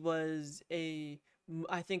 He was I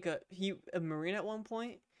think a Marine at one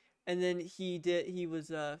point, and then he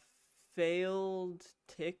was a failed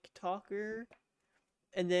TikToker,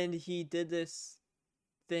 and then he did this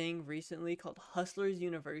thing recently called Hustlers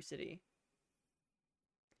University.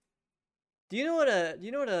 Do you know what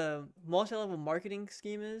a multi-level marketing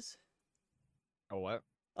scheme is? Oh, what?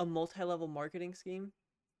 A multi-level marketing scheme,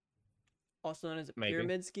 also known as a Maybe.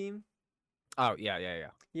 pyramid scheme. Oh, yeah.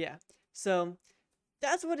 Yeah. So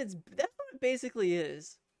that's what it basically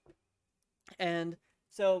is. And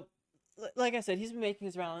so like I said, he's been making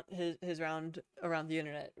his round around the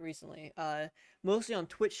internet recently. Mostly on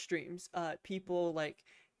Twitch streams. People like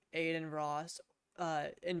Aiden Ross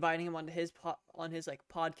inviting him onto on his like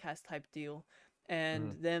podcast type deal,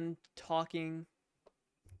 and them talking,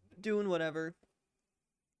 doing whatever,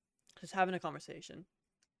 just having a conversation.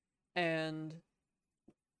 And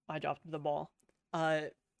I dropped the ball.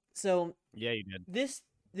 So Yeah, you did.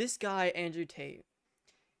 this guy Andrew Tate,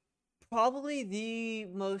 probably the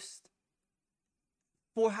most,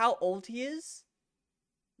 for how old he is,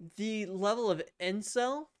 the level of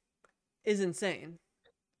incel is insane.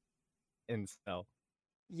 Incel.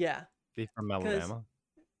 Yeah. Be from 'Cause Alabama?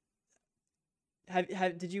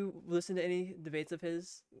 did you listen to any debates of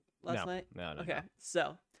his last night? No. Okay.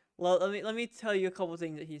 So, well, let me tell you a couple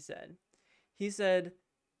things that he said. He said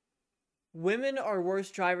women are worse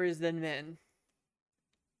drivers than men.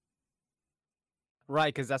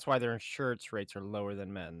 Right, because that's why their insurance rates are lower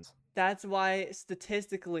than men's. That's why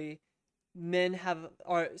statistically men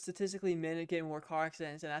are getting more car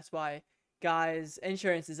accidents, and that's why guys'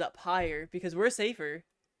 insurance is up higher because we're safer.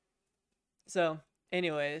 So,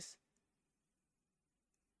 anyways,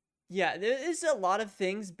 yeah, there is a lot of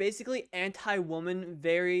things basically anti-woman.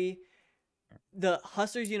 The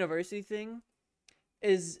Hustlers University thing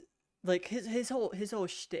is like his whole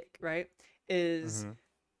shtick, right? Is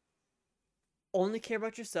only care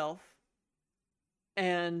about yourself,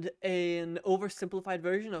 and an oversimplified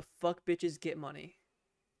version of fuck bitches get money.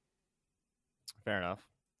 Fair enough.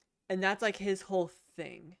 And that's like his whole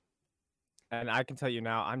thing. And I can tell you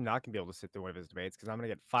now, I'm not going to be able to sit through one of his debates because I'm going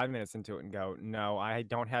to get 5 minutes into it and go, no, I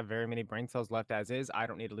don't have very many brain cells left as is. I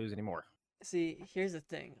don't need to lose any more. See, here's the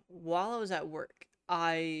thing. While I was at work,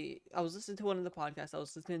 I was listening to one of the podcasts I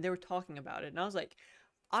was listening. They were talking about it, and I was like,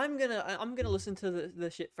 I'm gonna listen to the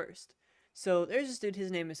shit first. So there's this dude.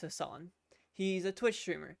 His name is Hassan. He's a Twitch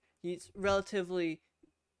streamer. He's relatively,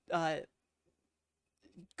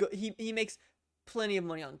 he makes plenty of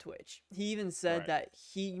money on Twitch. He even said that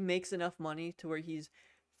he makes enough money to where he's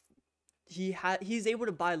able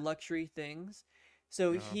to buy luxury things.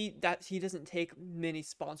 So he doesn't take many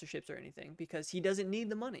sponsorships or anything because he doesn't need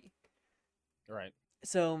the money. Right.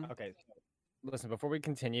 So okay. Listen, before we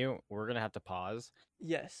continue, we're gonna have to pause.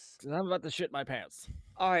 Yes. Cause I'm about to shit my pants.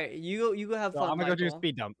 All right, you go have fun. I'm gonna Michael. go do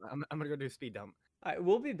speed dump. I'm gonna go do speed dump. All right,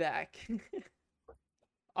 we'll be back.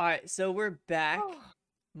 All right, so we're back.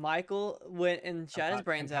 Michael went and shot his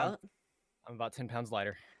brains out. I'm about 10 pounds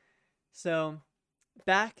lighter. So,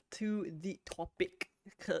 back to the topic,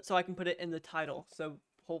 so I can put it in the title. So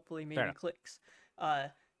hopefully, maybe it clicks.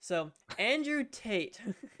 So Andrew Tate.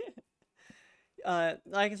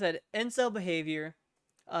 Like I said, incel behavior.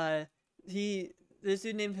 This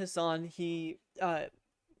dude named Hassan. He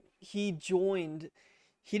joined.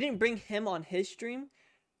 He didn't bring him on his stream.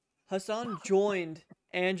 Hassan joined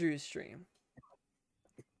Andrew's stream,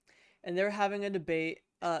 and they were having a debate,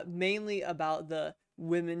 mainly about the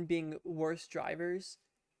women being worse drivers,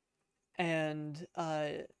 and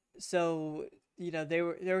so they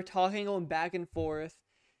were talking, going back and forth,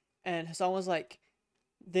 and Hassan was like,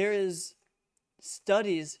 there is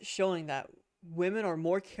studies showing that women are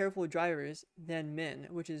more careful drivers than men,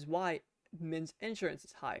 which is why men's insurance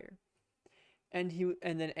is higher. And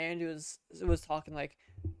then Andrew was talking like,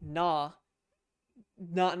 nah,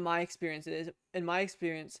 not in my experience. In my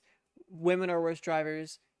experience, women are worse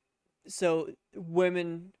drivers, so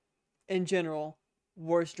women in general,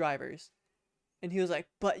 worse drivers. And he was like,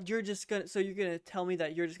 but you're gonna tell me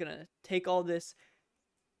that you're just gonna take all this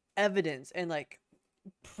evidence and like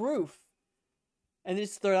proof and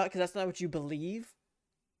just throw it out because that's not what you believe.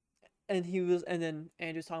 And then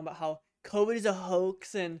Andrew's talking about how COVID is a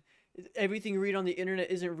hoax and everything you read on the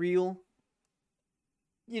internet isn't real.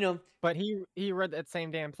 You know, But he read that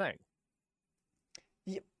same damn thing.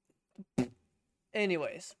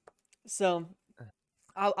 anyways, so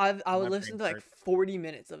I My would listen brain to like hurt. 40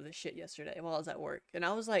 minutes of this shit yesterday while I was at work, and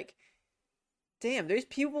I was like, damn, there's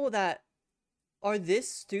people that are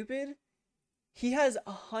this stupid. He has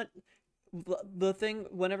the thing.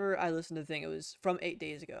 Whenever I listened to the thing, it was from 8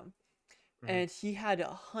 days ago, Mm-hmm. and he had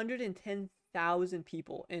 110,000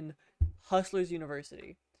 people in Hustlers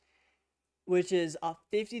University, which is a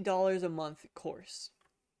 $50 a month course.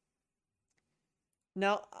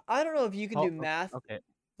 Now, I don't know if you can do math, Okay.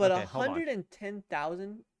 but Okay, hold on.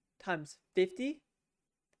 110,000 times 50,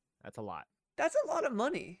 That's a lot. that's a lot of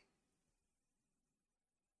money.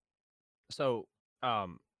 So,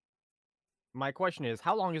 my question is,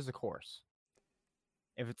 how long is the course?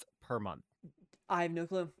 If it's per month. I have no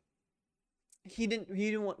clue. He didn't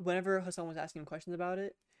want, whenever Hassan was asking him questions about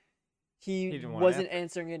it, He he didn't want to wasn't answer.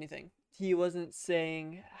 answering anything. He wasn't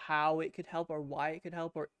saying how it could help or why it could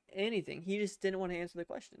help or anything. He just didn't want to answer the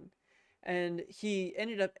question. And he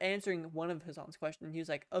ended up answering one of Hassan's questions. He was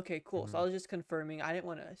like, okay, cool. So I Mhm. was just confirming. I didn't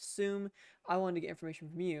want to assume. I wanted to get information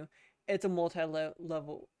from you. It's a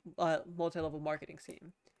multi-level marketing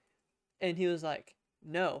scheme. And he was like,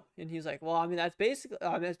 no. And he was like, well, that's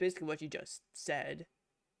basically what you just said.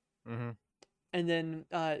 Mhm. And then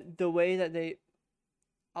the way that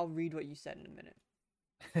I'll read what you said in a minute.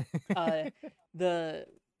 The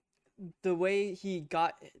the way he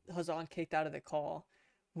got Hassan kicked out of the call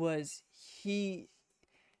was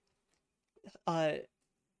uh I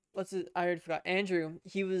already forgot. Andrew,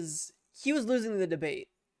 he was losing the debate,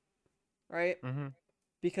 right? Mhm.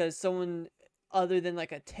 Because someone other than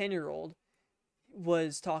like a 10-year-old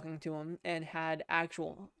was talking to him and had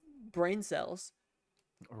actual brain cells.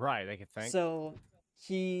 Right, they could think. So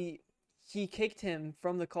he he kicked him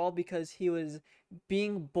from the call because he was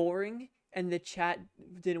being boring and the chat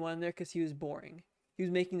didn't want him there because he was boring. He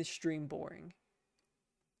was making the stream boring.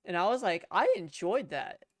 And I was like, I enjoyed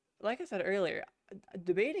that. Like I said earlier,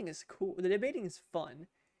 debating is cool. The debating is fun.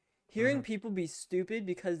 Hearing Mhm. people be stupid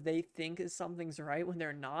because they think something's right when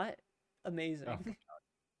they're not, Oh, amazing.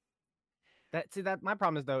 that my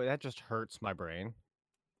problem is though that just hurts my brain.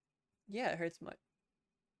 Yeah, it hurts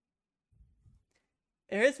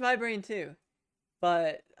my brain too.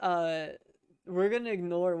 But we're gonna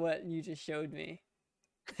ignore what you just showed me.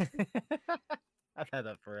 I've had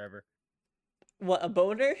that forever. What, a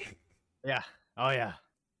boner? Yeah. Oh yeah.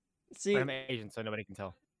 But See, I'm Asian, so nobody can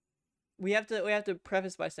tell. we have to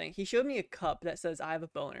preface by saying he showed me a cup that says I have a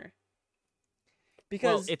boner Well,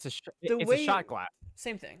 because the it's a way shot glass.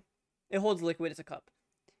 same thing, it holds liquid. It's a cup.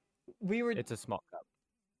 We were It's a small cup.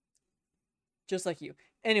 just like you.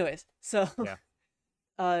 Anyways, so Yeah.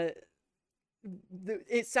 uh,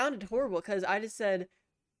 it sounded horrible because I just said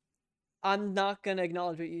I'm not gonna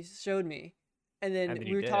acknowledge what you showed me, and then And then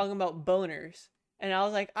we you were did. talking about boners, and I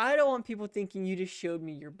was like, I don't want people thinking you just showed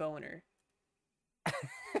me your boner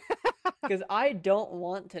because I don't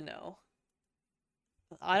want to know.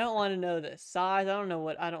 I don't want to know the size. I don't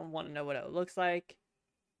want to know what it looks like.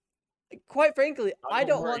 Quite frankly, I I don't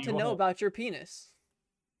don't worry, want to you know won't. about your penis.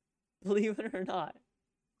 Believe it or not.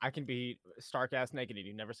 I can be stark ass naked and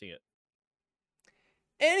you never see it.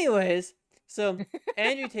 Anyways, so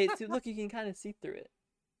Andrew Tate's too. Look, you can kind of see through it.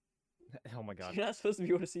 Oh my god. You're not supposed to be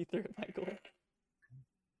able to see through it, Michael.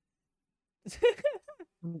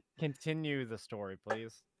 Continue the story,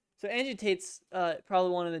 please. So Andrew Tate's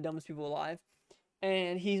probably one of the dumbest people alive,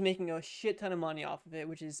 and he's making a shit ton of money off of it,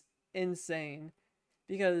 which is insane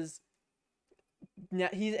because now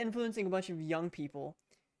he's influencing a bunch of young people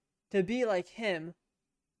to be like him.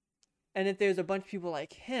 And if there's a bunch of people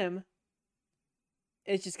like him,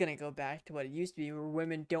 it's just gonna go back to what it used to be, where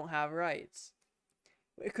women don't have rights.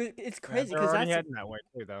 It's Yeah, crazy they're because already heading that way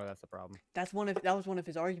too, though. That's the problem. that was one of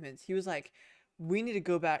his arguments. He was like, "We need to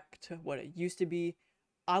go back to what it used to be.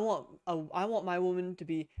 I want my woman to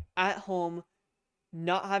be at home,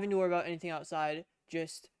 not having to worry about anything outside,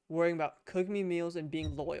 just worrying about cooking me meals and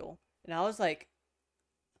being loyal." And I was like,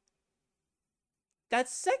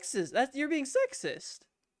 "That's sexist. You're being sexist."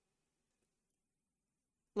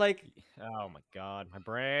 Like, Oh my god, my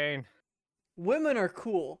brain. women are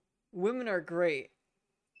cool. Women are great.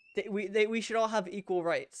 We should all have equal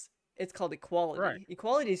rights. It's called Right. equality.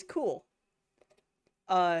 Equality is cool.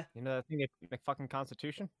 Uh, You know that thing, the fucking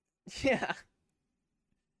Constitution? Yeah,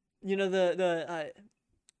 the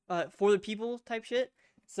for the people type shit.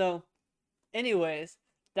 So, anyways,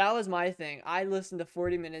 that was my thing. I listened to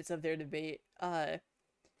 40 minutes of their debate.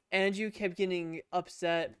 Andrew kept getting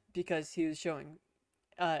upset because he was showing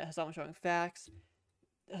Hassan was showing facts.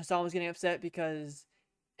 Hassan was getting upset because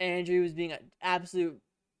Andrew was being an absolute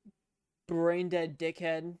brain dead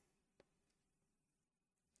dickhead.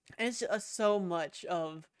 And it's just so much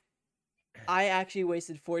of I actually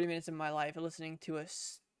wasted 40 minutes of my life listening to a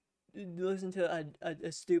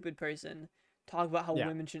stupid person talk about how Yeah.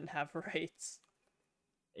 women shouldn't have rights.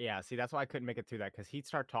 Yeah, see, that's why I couldn't make it through that because he'd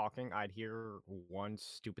start talking, I'd hear one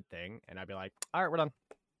stupid thing, and I'd be like, "All right, we're done."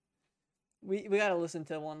 We gotta listen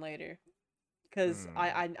to one later because Hmm,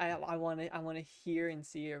 I want to hear and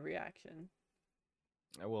see your reaction.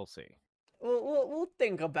 we'll see. We'll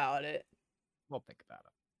think about it. We'll think about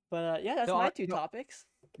it. But yeah, that's So, my two topics.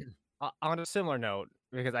 on a similar note,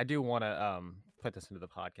 because I do want to put this into the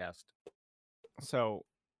podcast. So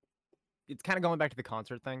it's kind of going back to the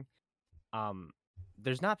concert thing. Um,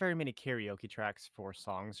 there's not very many karaoke tracks for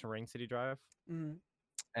songs from Ring City Drive, Mm,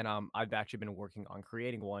 and I've actually been working on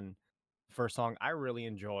creating one for a song I really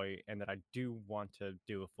enjoy and that I do want to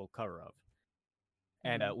do a full cover of.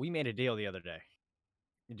 And mm, we made a deal the other day.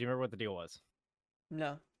 Do you remember what the deal was?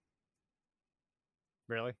 no,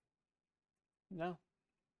 Really? no,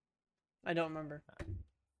 I don't remember.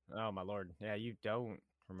 Oh my lord! Yeah, you don't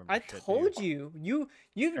remember I shit, do you? told you.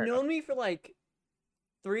 You've Fair enough. known me for like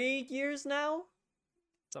 3 years now.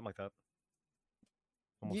 Something like that.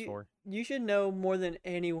 Almost You 4. you should know more than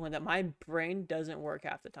anyone that my brain doesn't work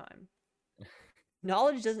half the time.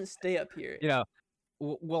 Knowledge doesn't stay up here. You know,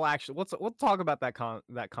 we'll actually we'll talk about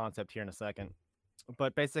that concept here in a second.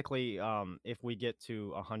 But basically, if we get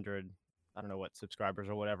to 100, I don't know what subscribers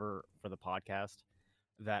or whatever for the podcast,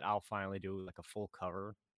 that I'll finally do like a full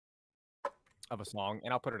cover of a song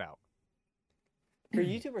and I'll put it out. For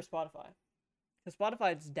YouTube or Spotify? Because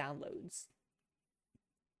Spotify it's downloads.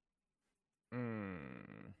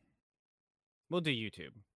 Mm, we'll do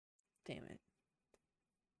YouTube. Damn it.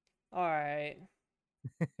 All right.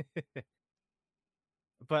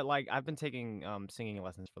 But like I've been taking singing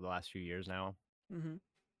lessons for the last few years now, Mm-hmm.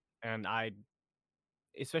 and I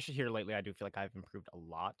especially here lately I do feel like I've improved a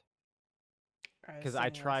lot As because I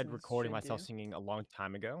singing tried lessons recording should myself do. singing a long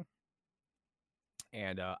time ago,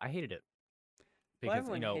 and I hated it Well, because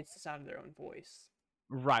everyone hates the sound of their own voice.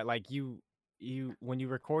 right, like you when you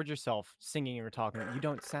record yourself singing or talking, you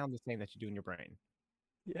don't sound the same that you do in your brain.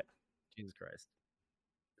 Yeah. Jesus Christ.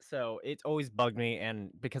 So it's always bugged me,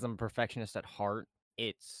 and because I'm a perfectionist at heart,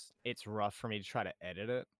 it's rough for me to try to edit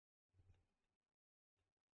it.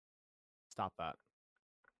 Stop that.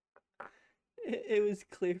 It was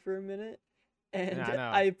clear for a minute, Yeah, I and know.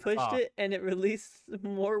 I I pushed saw. it, and it released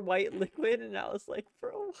more white liquid, and I was like,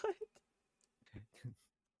 bro, what?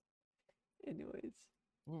 Anyways.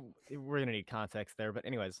 We're gonna need context there, but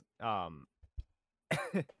anyways,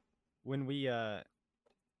 when we and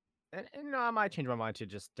I might change my mind to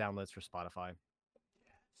just downloads for Spotify,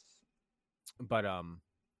 but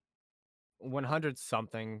 100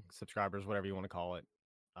 something subscribers, whatever you want to call it,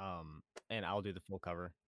 and I'll do the full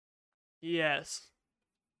cover Yes.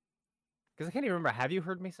 because I can't even remember. Have you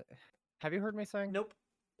heard me sing? Nope.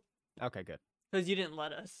 Okay, good. Because you didn't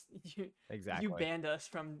let us. You Exactly. banned us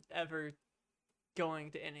from ever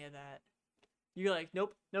going to any of that. You're like,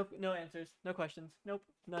 nope, nope, no answers, no questions, nope,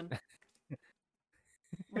 none.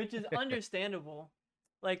 Which is understandable.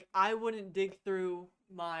 Like, I wouldn't dig through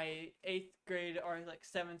my 8th grade or like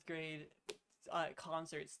 7th grade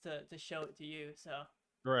concerts to show it to you. So,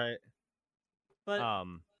 Right. but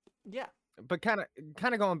Um, yeah. but kind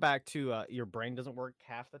of going back to your brain doesn't work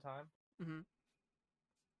half the time. Mm-hmm.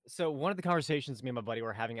 So one of the conversations me and my buddy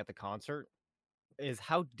were having at the concert is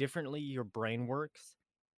how differently your brain works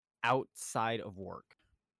outside of work.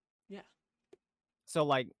 Yeah. So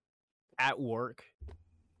like at work,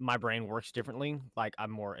 my brain works differently. Like I'm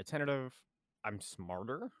more attentive, I'm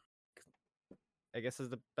smarter, I guess is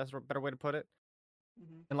the better way to put it.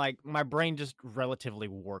 Mm-hmm. And like my brain just relatively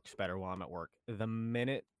works better while I'm at work. The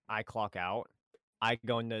minute I clock out, I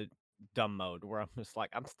go into dumb mode where I'm just like,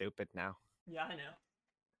 I'm stupid now. Yeah, I know.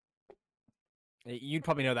 You'd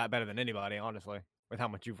probably know that better than anybody, honestly, with how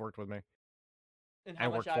much you've worked with me And how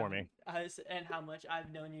and much worked for me how much I've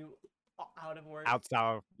known you out of work.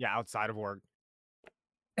 outside of work.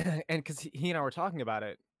 And because he and I were talking about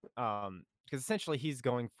it, because essentially he's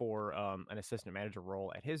going for an assistant manager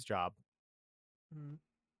role at his job, Mm-hmm.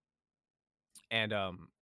 and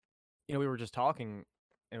we were just talking,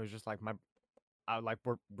 and it was just like like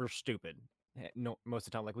we're stupid. No, most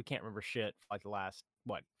of the time, like we can't remember shit for like the last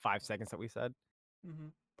 5 seconds that we said, Mm-hmm.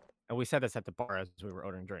 and we said this at the bar as we were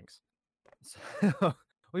ordering drinks. So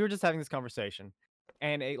we were just having this conversation,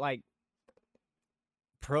 and it like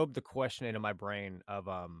probed the question into my brain of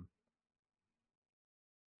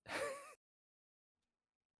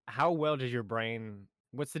how well does your brain?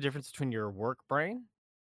 What's the difference between your work brain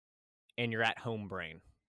and your at home brain?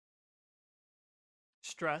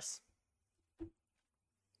 Stress.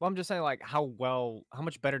 Well, I'm just saying, like, how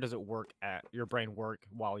much better does it work at your brain work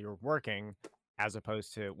while you're working as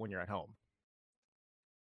opposed to when you're at home?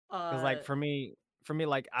 Because, Uh, like, for me,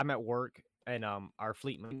 like, I'm at work and our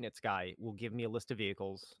fleet maintenance guy will give me a list of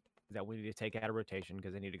vehicles that we need to take out of rotation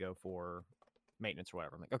because they need to go for maintenance or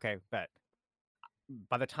whatever. I'm like, okay, bet.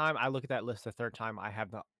 By the time I look at that list the third time, I have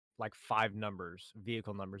the like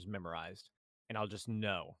vehicle numbers memorized, and I'll just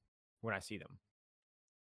know when I see them.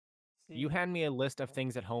 You see, hand me a list of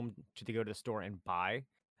things at home to go to the store and buy,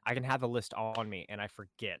 I can have the list on me and I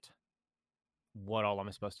forget what all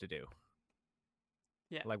I'm supposed to do.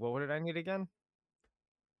 yeah. Like, what did I need again?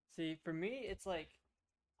 See, for me, it's like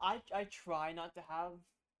I try not to have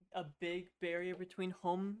a big barrier between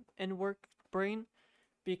home and work brain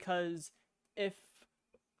because if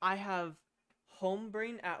I have home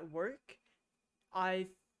brain at work, I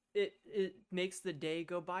it makes the day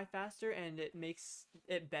go by faster and it makes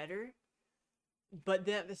it better. But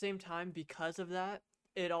then at the same time, because of that,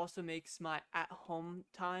 it also makes my at home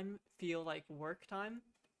time feel like work time.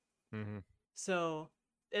 Mm-hmm. So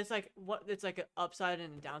it's like an upside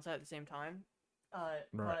and a downside at the same time. Right.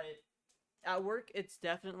 But at work, it's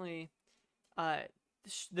definitely uh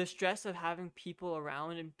the stress of having people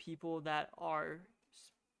around and people that are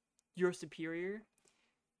your superior,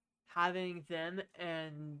 having them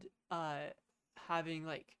and having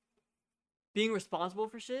like being responsible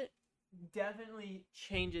for shit definitely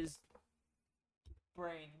changes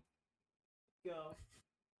brain go.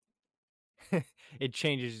 It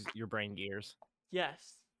changes your brain gears.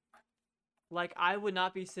 Yes. Like I would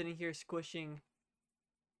not be sitting here squishing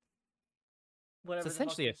It's whatever the fuck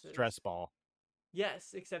essentially a this stress is. ball. Yes,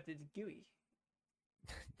 except it's gooey.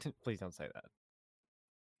 Please don't say that.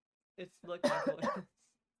 It's look Michael.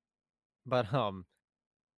 But I'm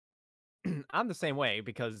the same way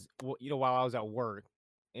because while I was at work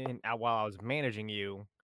and while I was managing you,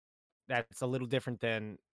 that's a little different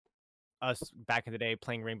than us back in the day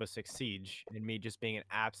playing Rainbow Six Siege and me just being an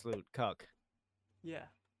absolute cuck Yeah.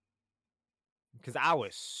 because I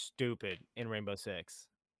was stupid in Rainbow Six.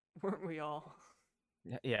 Weren't we all?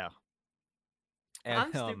 Yeah, and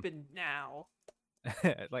I'm stupid now.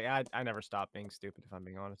 like I never stopped being stupid if I'm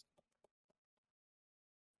being honest.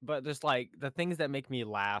 But just like the things that make me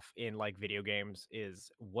laugh in like video games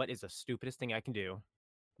is what is the stupidest thing I can do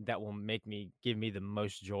that will give me the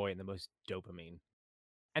most joy and the most dopamine.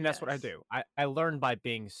 And that's what I Yes. do. I learned by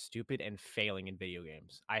being stupid and failing in video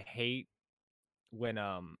games. I hate when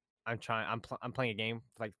I'm playing a game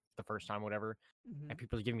for like the first time, whatever, Mm-hmm. and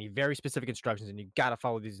people are giving me very specific instructions, and you gotta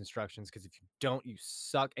follow these instructions because if you don't, you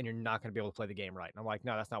suck and you're not gonna be able to play the game right. And I'm like,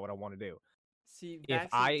 no, that's not what I want to do. See, If backseat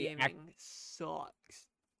I act gaming sucks.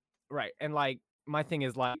 right, and like my thing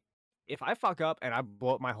is like, if I fuck up and I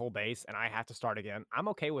blow up my whole base and I have to start again, I'm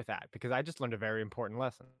okay with that because I just learned a very important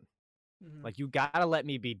lesson. Mm-hmm. Like you gotta let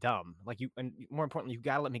me be dumb. And more importantly, you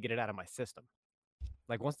gotta let me get it out of my system.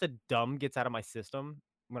 Like once the dumb gets out of my system,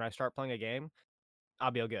 when I start playing a game, I'll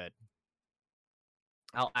be good.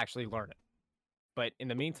 I'll actually learn it. But in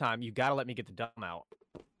the meantime, you gotta let me get the dumb out.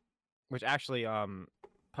 Which actually,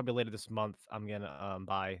 probably later this month, I'm gonna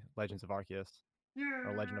buy Legends of Arceus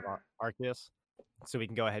or Legend of Arceus, so we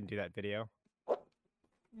can go ahead and do that video.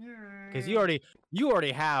 Because Yeah. you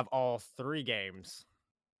already have all three games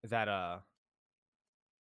that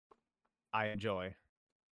I enjoy.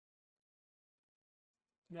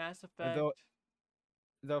 Mass Though Effect.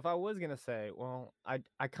 though if I was gonna say, well,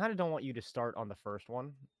 I kind of don't want you to start on the first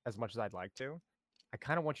one as much as I'd like to. I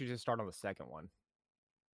kind of want you to start on the second one.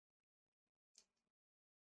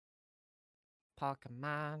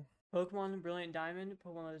 Pokemon. Pokemon Brilliant Diamond,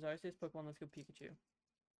 Pokemon Let's Arceus, Pokemon Let's Go Pikachu.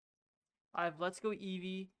 I have Let's Go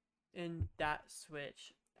Eevee in that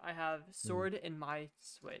Switch. I have Hmm. Sword in my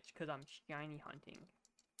Switch because I'm shiny hunting.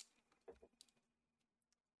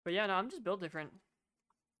 But yeah, no, I'm just built different.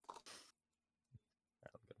 I'll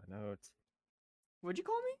look at my notes. What'd you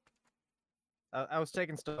call me? I was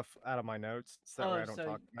taking stuff out of my notes so that way Oh, I don't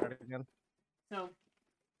talk about it again. so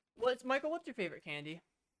what's Michael? What's your favorite candy?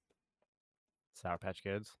 Sour Patch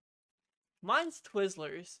Kids. Mine's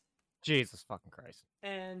Twizzlers, Jesus fucking Christ.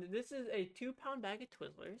 and this is a 2-pound bag of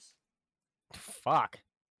Twizzlers. Fuck.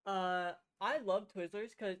 Uh, I love Twizzlers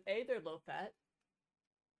because A, they're low fat.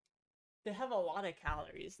 They have a lot of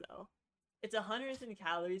calories though. It's 110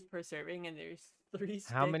 calories per serving, and there's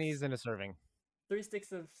How many is in a serving? 3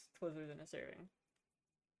 sticks of Twizzlers in a serving.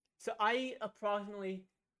 So I eat approximately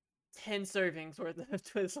 10 servings worth of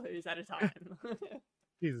Twizzlers at a time.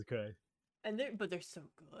 Jesus Christ. But they're so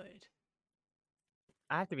good.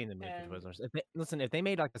 I have to be in the mood for And Twizzlers. If they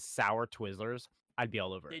made like the sour Twizzlers, I'd be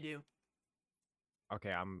all over they it. do.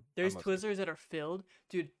 Okay, There's listening. Twizzlers that are filled.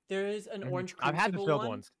 Dude, there is an orange creamsicle I've had the filled one.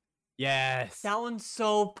 ones. Yes. That one's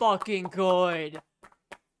so fucking good.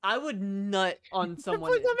 I would nut on someone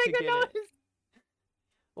Please don't to make get that it.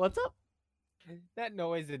 What's up? That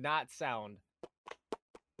noise did not sound.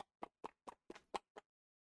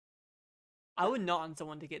 I would nut on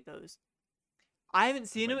someone to get those. I haven't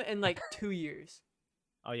seen them in like 2 years.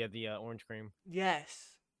 Oh yeah, the orange cream.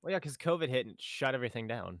 Yes. Well, yeah, because COVID hit and shut everything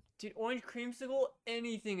down. Dude, orange creamsicle,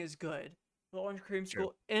 anything is good. The orange creamsicle,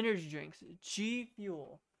 True. energy drinks, G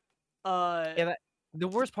Fuel. Yeah, the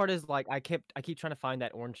worst part is like I keep trying to find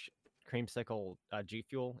that orange creamsicle G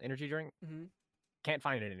Fuel energy drink. Mhm. Can't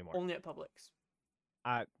find it anymore. Only at Publix.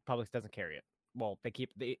 Publix doesn't carry it. Well,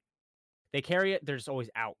 they carry it. They're just always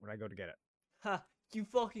out when I go to get it. Ha, you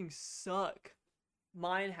fucking suck.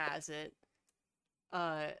 Mine has it.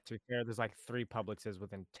 To be fair, there's like 3 Publixes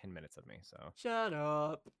within 10 minutes of me, so Shut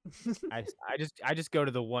up. I just go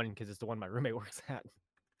to the one because it's the one my roommate works at.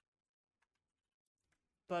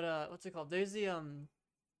 But what's it called? There's the dude.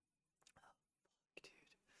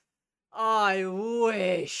 I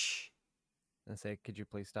wish. And say, could you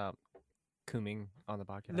please stop cooming on the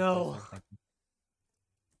podcast? No. Thank you.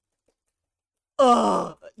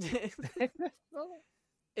 Ugh.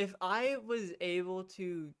 If I was able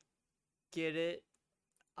to get it,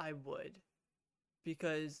 I would.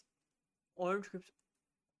 Because orange crips,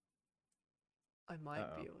 I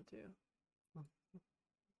might be able to.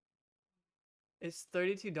 It's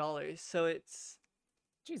 $32, so it's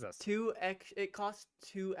Jesus. it costs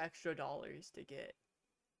 $2 extra to get.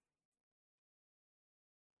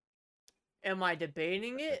 Am I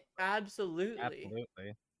debating it? Absolutely.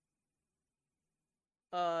 Absolutely.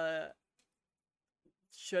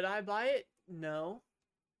 Should I buy it? No.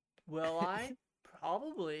 Will I?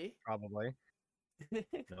 Probably. Probably.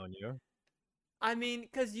 Knowing you. I mean,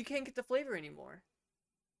 because you can't get the flavor anymore.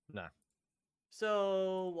 Nah.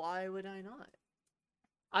 So why would I not?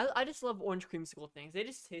 I just love orange creamsicle things. They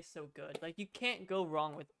just taste so good. Like, you can't go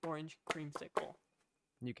wrong with orange creamsicle.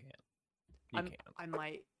 You can't. You can't. I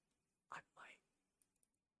might.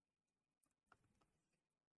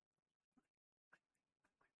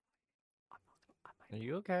 Are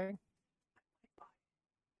you okay?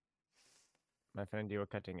 My friend, you were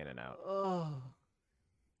cutting in and out. Oh.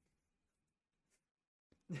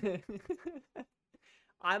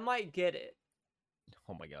 I might get it.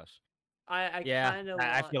 Oh my gosh. I Yeah, kind of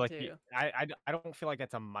I want feel like to. I don't feel like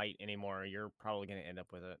that's a might anymore. You're probably gonna end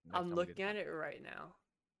up with it. next I'm time we do looking at it right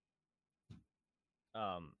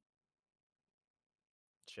now.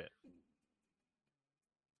 Shit.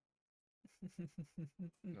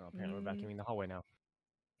 No, apparently we're vacuuming the hallway now.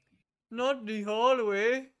 Not the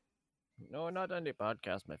hallway. No, not on the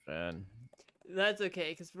podcast, my friend. That's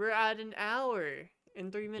okay, because we're at an hour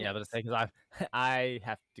in 3 minutes. Yeah, but it's because I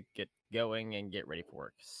have to get going and get ready for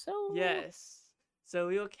work. So Yes. So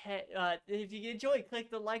we okay. If you enjoy,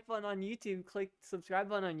 click the like button on YouTube. Click subscribe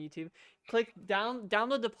button on YouTube. Click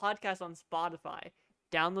download the podcast on Spotify.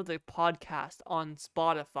 Download the podcast on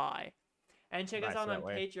Spotify. And check us out on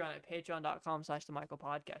Patreon at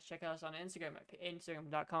patreon.com/TheMichaelPodcast. Check us on Instagram at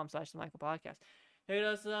instagram.com/TheMichaelPodcast. Check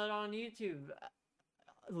us out on YouTube.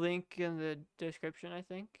 Link in the description, I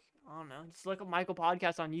think. I don't know. Just look up Michael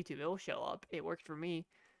Podcast on YouTube. It'll show up. It worked for me.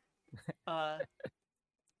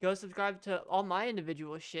 Go subscribe to all my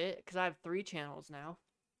individual shit, because I have 3 channels now.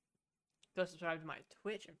 Go subscribe to my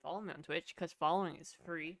Twitch and follow me on Twitch, because following is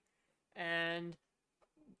free. And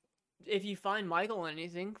if you find Michael on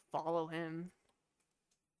anything, follow him.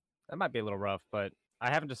 That might be a little rough, but I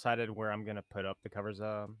haven't decided where I'm gonna put up the covers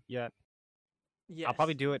yet. Yes. I'll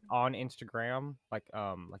probably do it on Instagram, like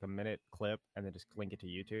a minute clip, and then just link it to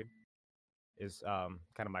YouTube. Is kind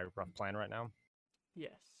of my rough plan right now.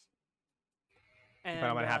 Yes. And, but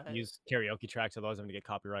I'm gonna have to use karaoke tracks, otherwise I'm gonna get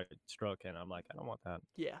copyright struck, and I'm like, I don't want that.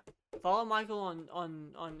 Yeah. Follow Michael on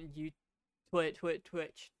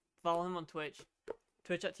Twitch. Follow him on Twitch.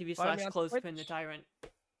 Twitch.tv/clothespin the tyrant.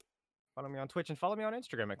 Follow me on Twitch and follow me on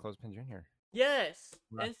Instagram at Clothespin Jr. Yes,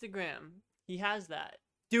 Instagram. He has that.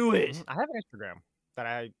 Do it. I have an Instagram that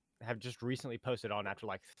I have just recently posted on after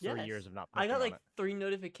like 3 years of not posting. I got like 3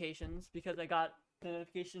 notifications because I got the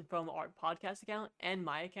notification from our podcast account and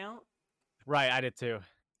my account. Right, I did too.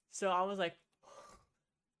 So I was like,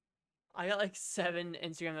 I got like 7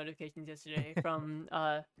 Instagram notifications yesterday from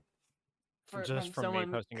Just from from me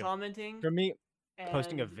someone posting commenting from me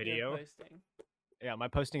posting a and video. posting. Yeah, my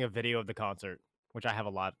posting a video of the concert, which I have a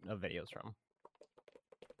lot of videos from.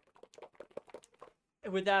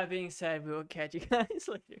 With that being said, we will catch you guys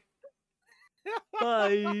later.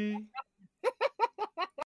 Bye.